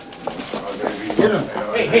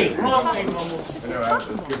 Hey,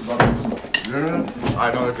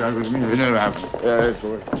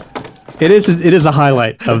 It is a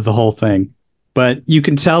highlight of the whole thing, but you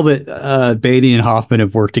can tell that Beatty and Hoffman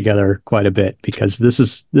have worked together quite a bit because this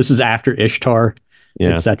is after Ishtar,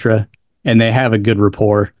 etc., and they have a good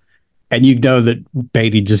rapport. And you know that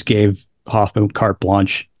Beatty just gave Hoffman carte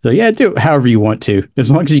blanche. So yeah, do it however you want to,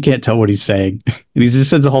 as long as you can't tell what he's saying. And he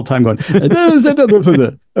just spends the whole time going, you know.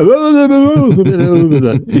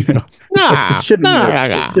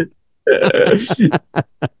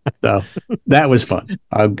 So that was fun.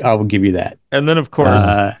 I will give you that. And then, of course,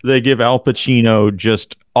 they give Al Pacino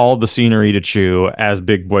just all the scenery to chew as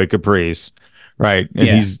Big Boy Caprice, right? And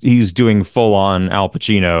he's doing full on Al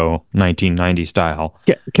Pacino 1990 style.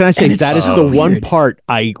 Can I say that is the one part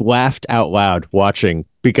I laughed out loud watching,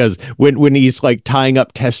 because when he's like tying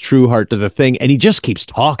up Tess Trueheart to the thing and he just keeps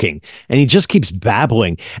talking and he just keeps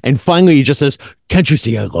babbling and finally he just says, "Can't you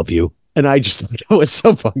see I love you?" And I just thought that was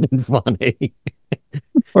so fucking funny.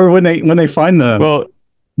 Or when they find the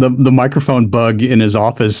microphone bug in his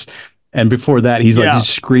office, and before that he's like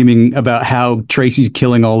just screaming about how Tracy's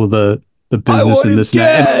killing all of the business and this and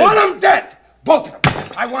that. I want them dead, both of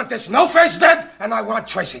them. I want this no-face dead, and I want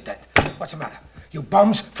Tracy dead. What's the matter? You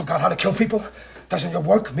bums forgot how to kill people? Doesn't your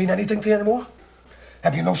work mean anything to you anymore?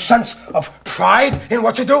 Have you no sense of pride in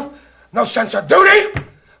what you do? No sense of duty?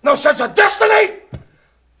 No sense of destiny?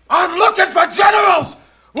 I'm looking for generals!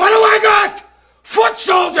 What do I got? Foot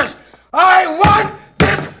soldiers! I want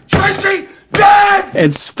Dick Tracy dead!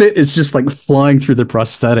 And spit is just like flying through the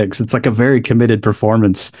prosthetics. It's like a very committed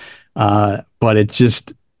performance. But it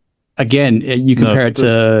just, again, you compare it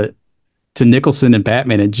to Nicholson and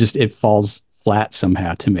Batman, it falls flat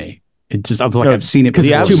somehow to me. It just, I was like, I've seen it because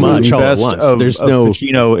it's too much all at once. There's no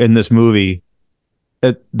Pacino in this movie.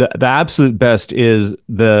 The absolute best is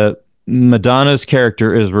the Madonna's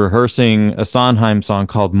character is rehearsing a Sondheim song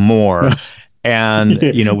called More. And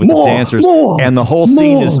with the dancers, and the whole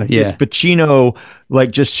scene is Pacino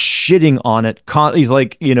like just shitting on it. He's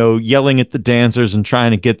like yelling at the dancers and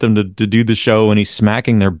trying to get them to do the show, and he's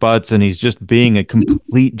smacking their butts, and he's just being a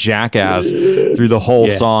complete jackass through the whole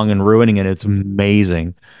song and ruining it. It's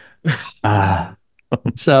amazing.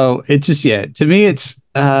 So it just to me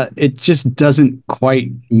it just doesn't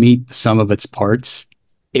quite meet the sum of its parts.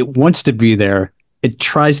 It wants to be there. It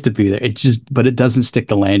tries to be there. But it doesn't stick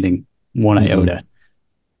the landing one iota.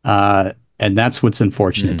 And that's what's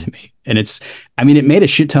unfortunate to me. And it made a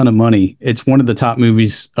shit ton of money. It's one of the top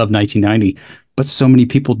movies of 1990, but so many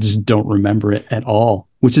people just don't remember it at all,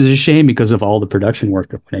 which is a shame because of all the production work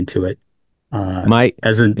that went into it. My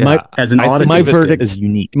verdict is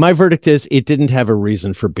unique. My verdict is it didn't have a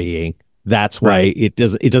reason for being. That's why it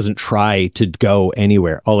doesn't try to go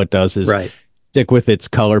anywhere. All it does is stick with its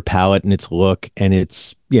color palette and its look and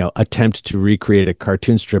its attempt to recreate a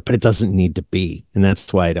cartoon strip, but it doesn't need to be, and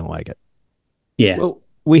that's why I don't like it. Yeah, well,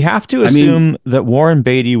 we have to assume that Warren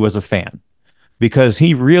Beatty was a fan because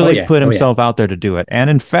he really put himself out there to do it. And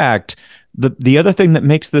in fact, the other thing that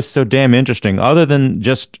makes this so damn interesting, other than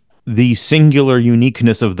just the singular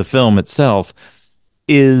uniqueness of the film itself,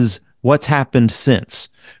 is what's happened since,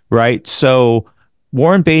 right? So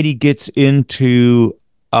Warren Beatty gets into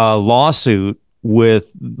a lawsuit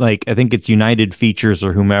with, like, I think it's United Features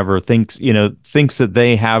or whomever, thinks that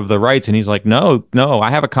they have the rights, and he's like, no, I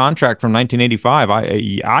have a contract from 1985.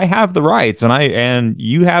 I have the rights, and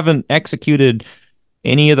you haven't executed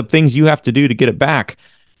any of the things you have to do to get it back.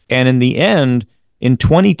 And in the end, in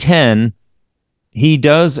 2010, he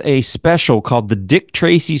does a special called the Dick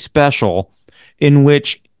Tracy Special, in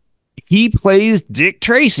which he plays Dick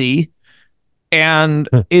Tracy and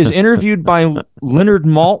is interviewed by Leonard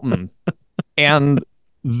Maltin. And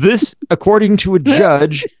this, according to a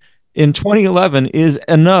judge in 2011, is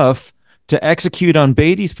enough to execute on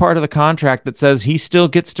Beatty's part of the contract that says he still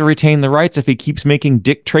gets to retain the rights if he keeps making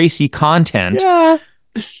Dick Tracy content. Yeah.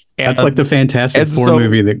 That's like the Fantastic Four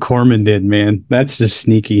movie that Corman did, man. That's just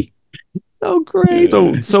sneaky. So great.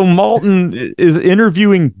 So Maltin is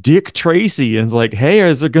interviewing Dick Tracy and is like, hey,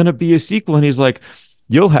 is there going to be a sequel? And he's like,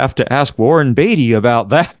 you'll have to ask Warren Beatty about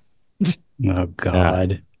that. Oh,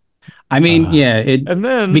 God. I mean, and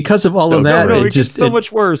then because of all of that, it just so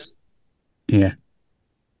much worse. Yeah.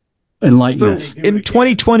 Enlighten us. In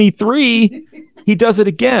 2023, he does it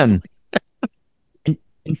again. In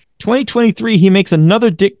 2023, he makes another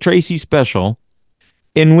Dick Tracy special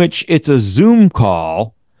in which it's a Zoom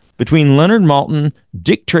call between Leonard Maltin,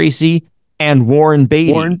 Dick Tracy, and Warren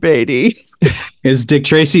Beatty. Warren Beatty. Is Dick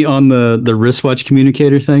Tracy on the wristwatch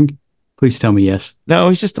communicator thing? Please tell me yes. No,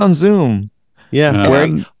 he's just on Zoom.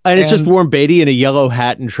 Yeah. And it's just Warren Beatty in a yellow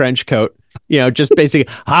hat and trench coat. Just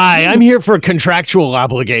basically, hi, I'm here for contractual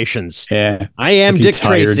obligations. Yeah. I am Dick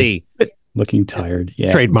Tracy. Looking tired.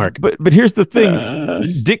 Yeah. Trademark. But here's the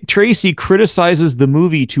thing. Dick Tracy criticizes the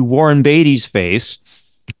movie to Warren Beatty's face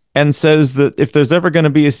and says that if there's ever going to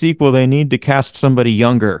be a sequel, they need to cast somebody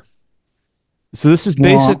younger. So this is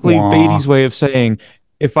basically Beatty's way of saying,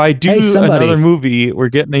 if I do another movie, we're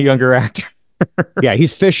getting a younger actor. Yeah,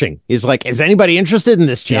 he's fishing. He's like, is anybody interested in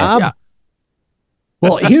this job? Yeah.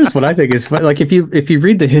 Well, here's what I think is fun. Like if you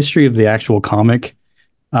read the history of the actual comic,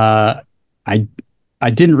 I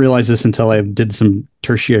didn't realize this until I did some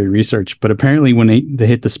tertiary research, but apparently when they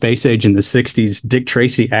hit the space age in the 60s, Dick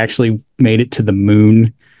Tracy actually made it to the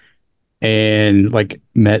moon and like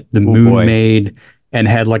met the moon maid and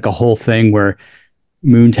had like a whole thing where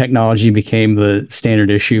moon technology became the standard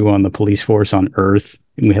issue on the police force on Earth.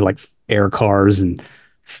 And we had like air cars and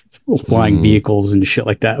flying vehicles and shit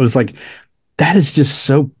like that. It was like, that is just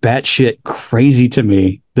so batshit crazy to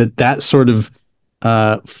me that sort of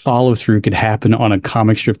follow through could happen on a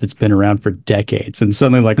comic strip that's been around for decades. And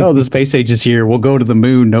suddenly like, oh, the space age is here. We'll go to the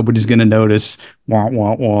moon. Nobody's going to notice. Wah,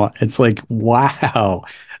 wah, wah. It's like, wow.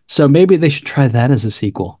 So maybe they should try that as a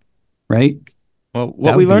sequel, right? Well,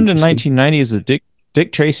 what we learned in 1990 is that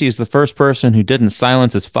Dick Tracy is the first person who didn't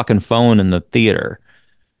silence his fucking phone in the theater.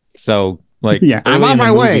 So, like, I'm on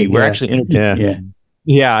my way. We're actually entertained.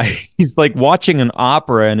 Yeah, he's like watching an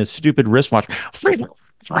opera and his stupid wristwatch.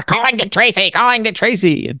 Calling to Tracy, calling to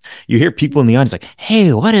Tracy. And you hear people in the audience like,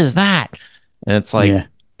 hey, what is that? And it's like,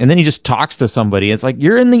 and then he just talks to somebody. It's like,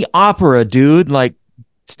 you're in the opera, dude. Like,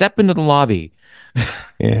 step into the lobby.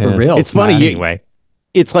 For real. It's funny. Anyway,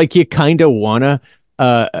 it's like you kind of want to,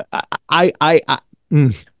 how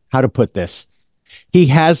to put this? He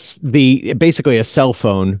has basically a cell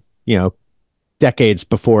phone, decades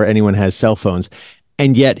before anyone has cell phones.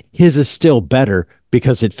 And yet his is still better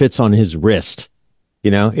because it fits on his wrist.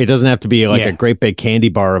 It doesn't have to be like a great big candy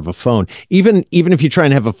bar of a phone. Even if you try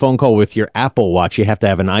and have a phone call with your Apple Watch, you have to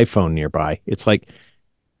have an iPhone nearby. It's like,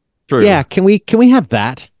 true. Yeah, can we have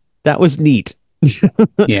that? That was neat.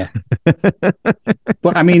 Yeah.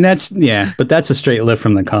 Well, I mean, but that's a straight lift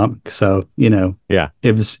from the comic. So,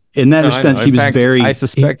 it was in that respect, he was very. I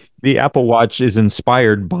suspect the Apple Watch is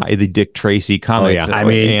inspired by the Dick Tracy comics. I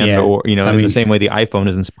mean, in the same way the iPhone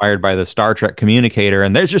is inspired by the Star Trek communicator.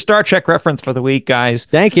 And there's your Star Trek reference for the week, guys.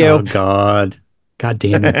 Thank you. Oh, God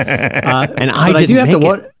damn it. And I do have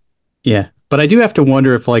to. Yeah. But I do have to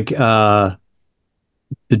wonder if like,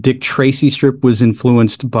 the Dick Tracy strip was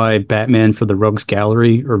influenced by Batman for the Rogues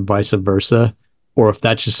Gallery or vice versa, or if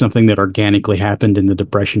that's just something that organically happened in the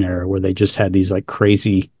Depression era where they just had these like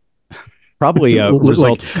crazy, probably a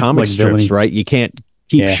result of comic strips, villainy. Right? You can't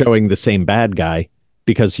keep showing the same bad guy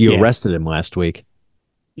because you arrested him last week.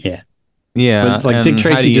 Yeah. Yeah. But, like Dick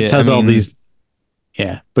Tracy just has all these.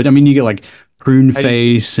 Yeah. But I mean, you get like Prune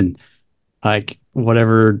Face and like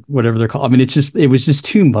whatever they're called. I mean, it was just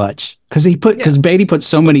too much because Beatty put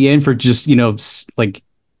so many in for just, like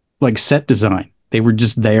set design. They were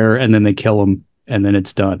just there and then they kill them and then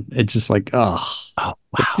it's done. It's just like, wow.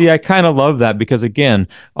 But see, I kind of love that because again,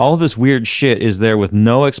 all this weird shit is there with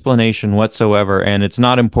no explanation whatsoever. And it's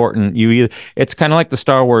not important. It's kind of like the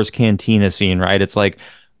Star Wars cantina scene, right? It's like,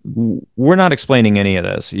 we're not explaining any of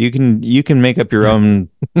this. You can make up your own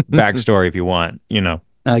backstory if you want,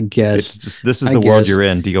 I guess it's just, this is the world you're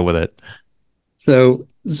in. Deal with it. So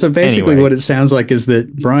basically what it sounds like is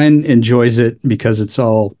that Brian enjoys it because it's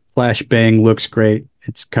all flash bang, looks great.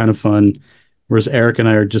 It's kind of fun. Whereas Eric and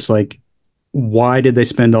I are just like, why did they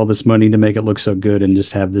spend all this money to make it look so good and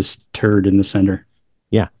just have this turd in the center?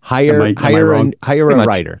 Yeah, hire a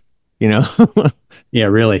writer. You know. Yeah,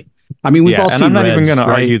 really. I mean, we've all seen. And I'm not Reds, even going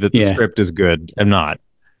to right? argue that the script is good. I'm not.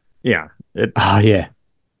 Yeah. Yeah.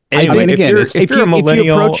 Anyway, I mean, again, if you're a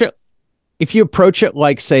millennial, if you approach it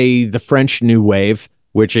like, say, the French New Wave,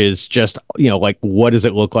 which is just, like, what does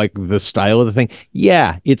it look like? The style of the thing.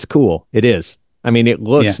 Yeah, it's cool. It is. I mean, it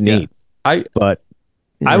looks neat. I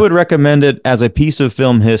would recommend it as a piece of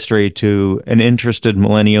film history to an interested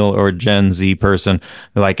millennial or Gen Z person.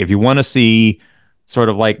 Like, if you want to see sort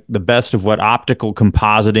of like the best of what optical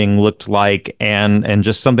compositing looked like and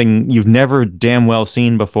just something you've never damn well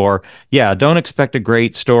seen before. Yeah, don't expect a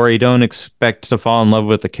great story. Don't expect to fall in love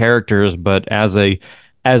with the characters, but as a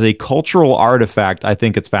cultural artifact, I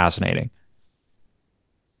think it's fascinating.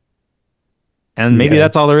 And maybe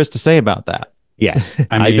that's all there is to say about that. Yes.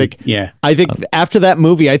 I think after that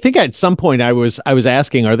movie, I think at some point I was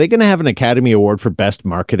asking, are they going to have an Academy Award for best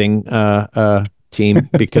marketing team?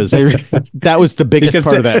 Because that was the biggest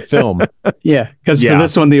part of that film. Yeah, because for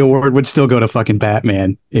this one, the award would still go to fucking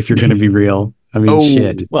Batman, if you're going to be real. I mean,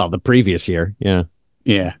 shit. Well, the previous year, yeah.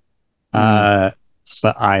 But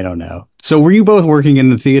I don't know. So were you both working in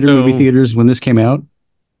the movie theaters when this came out?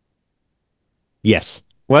 Yes.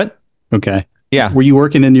 What? Okay. Yeah. Were you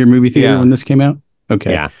working in your movie theater when this came out?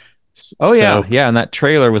 Okay. Yeah. Oh, yeah. And that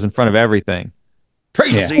trailer was in front of everything.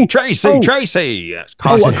 Tracy. A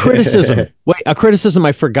criticism. Wait, a criticism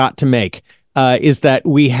I forgot to make is that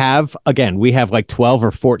we have like 12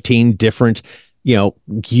 or 14 different,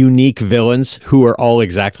 unique villains who are all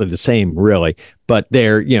exactly the same, really. But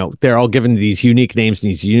they're all given these unique names and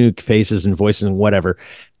these unique faces and voices and whatever.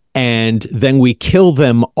 And then we kill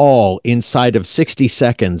them all inside of 60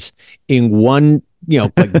 seconds in one,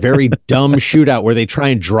 like very dumb shootout where they try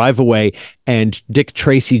and drive away and Dick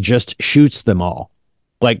Tracy just shoots them all.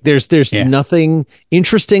 Like there's nothing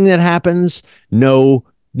interesting that happens. No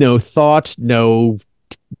thought,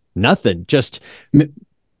 nothing. Just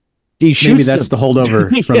he shoots maybe that's them. the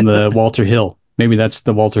holdover from the Walter Hill. Maybe that's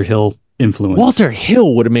the Walter Hill influence. Walter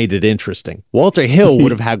Hill would have made it interesting. Walter Hill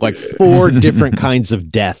would have had like 4 different kinds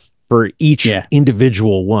of death for each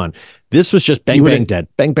individual one. This was just bang, bang, dead.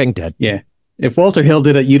 Bang, bang, dead. Yeah. If Walter Hill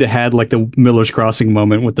did it, you'd have had like the Miller's Crossing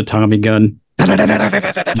moment with the Tommy gun.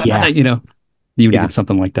 Yeah. You would have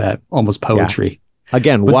something like that. Almost poetry. Yeah.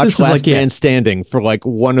 Again, but watch Last Man Standing for like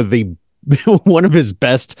one of his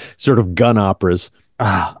best sort of gun operas.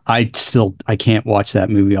 I can't watch that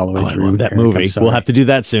movie all the way through. I love that movie. We'll have to do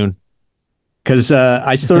that soon. Because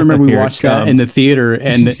I still remember we watched that in the theater,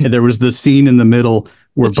 and there was the scene in the middle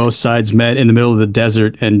where both sides met in the middle of the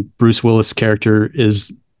desert, and Bruce Willis' character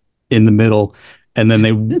is in the middle, and then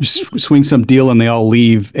they swing some deal and they all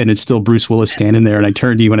leave, and it's still Bruce Willis standing there. And I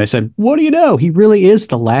turned to you and I said, "What do you know? He really is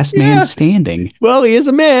the last man standing." Well, he is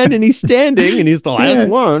a man, and he's standing, and he's the last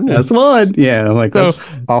one. Last one. Yeah, I'm like, that's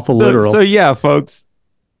awful literal. So yeah, folks.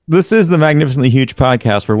 This is the Magnificently Huge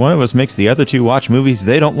podcast where one of us makes the other two watch movies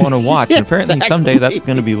they don't want to watch. And apparently someday that's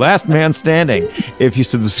going to be Last Man Standing. If you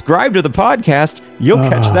subscribe to the podcast, you'll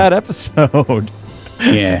catch that episode.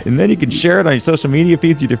 Yeah. And then you can share it on your social media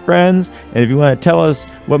feeds with your friends. And if you want to tell us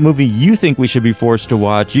what movie you think we should be forced to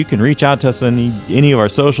watch, you can reach out to us on any of our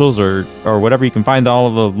socials or whatever. You can find all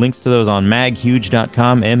of the links to those on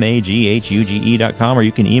maghuge.com, maghuge.com, or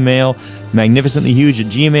you can email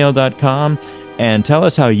magnificentlyhuge@gmail.com. and tell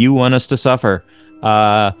us how you want us to suffer.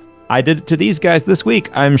 I did it to these guys this week.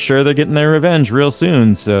 I'm sure they're getting their revenge real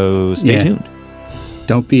soon, so stay tuned.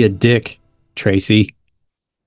 Don't be a dick, Tracy.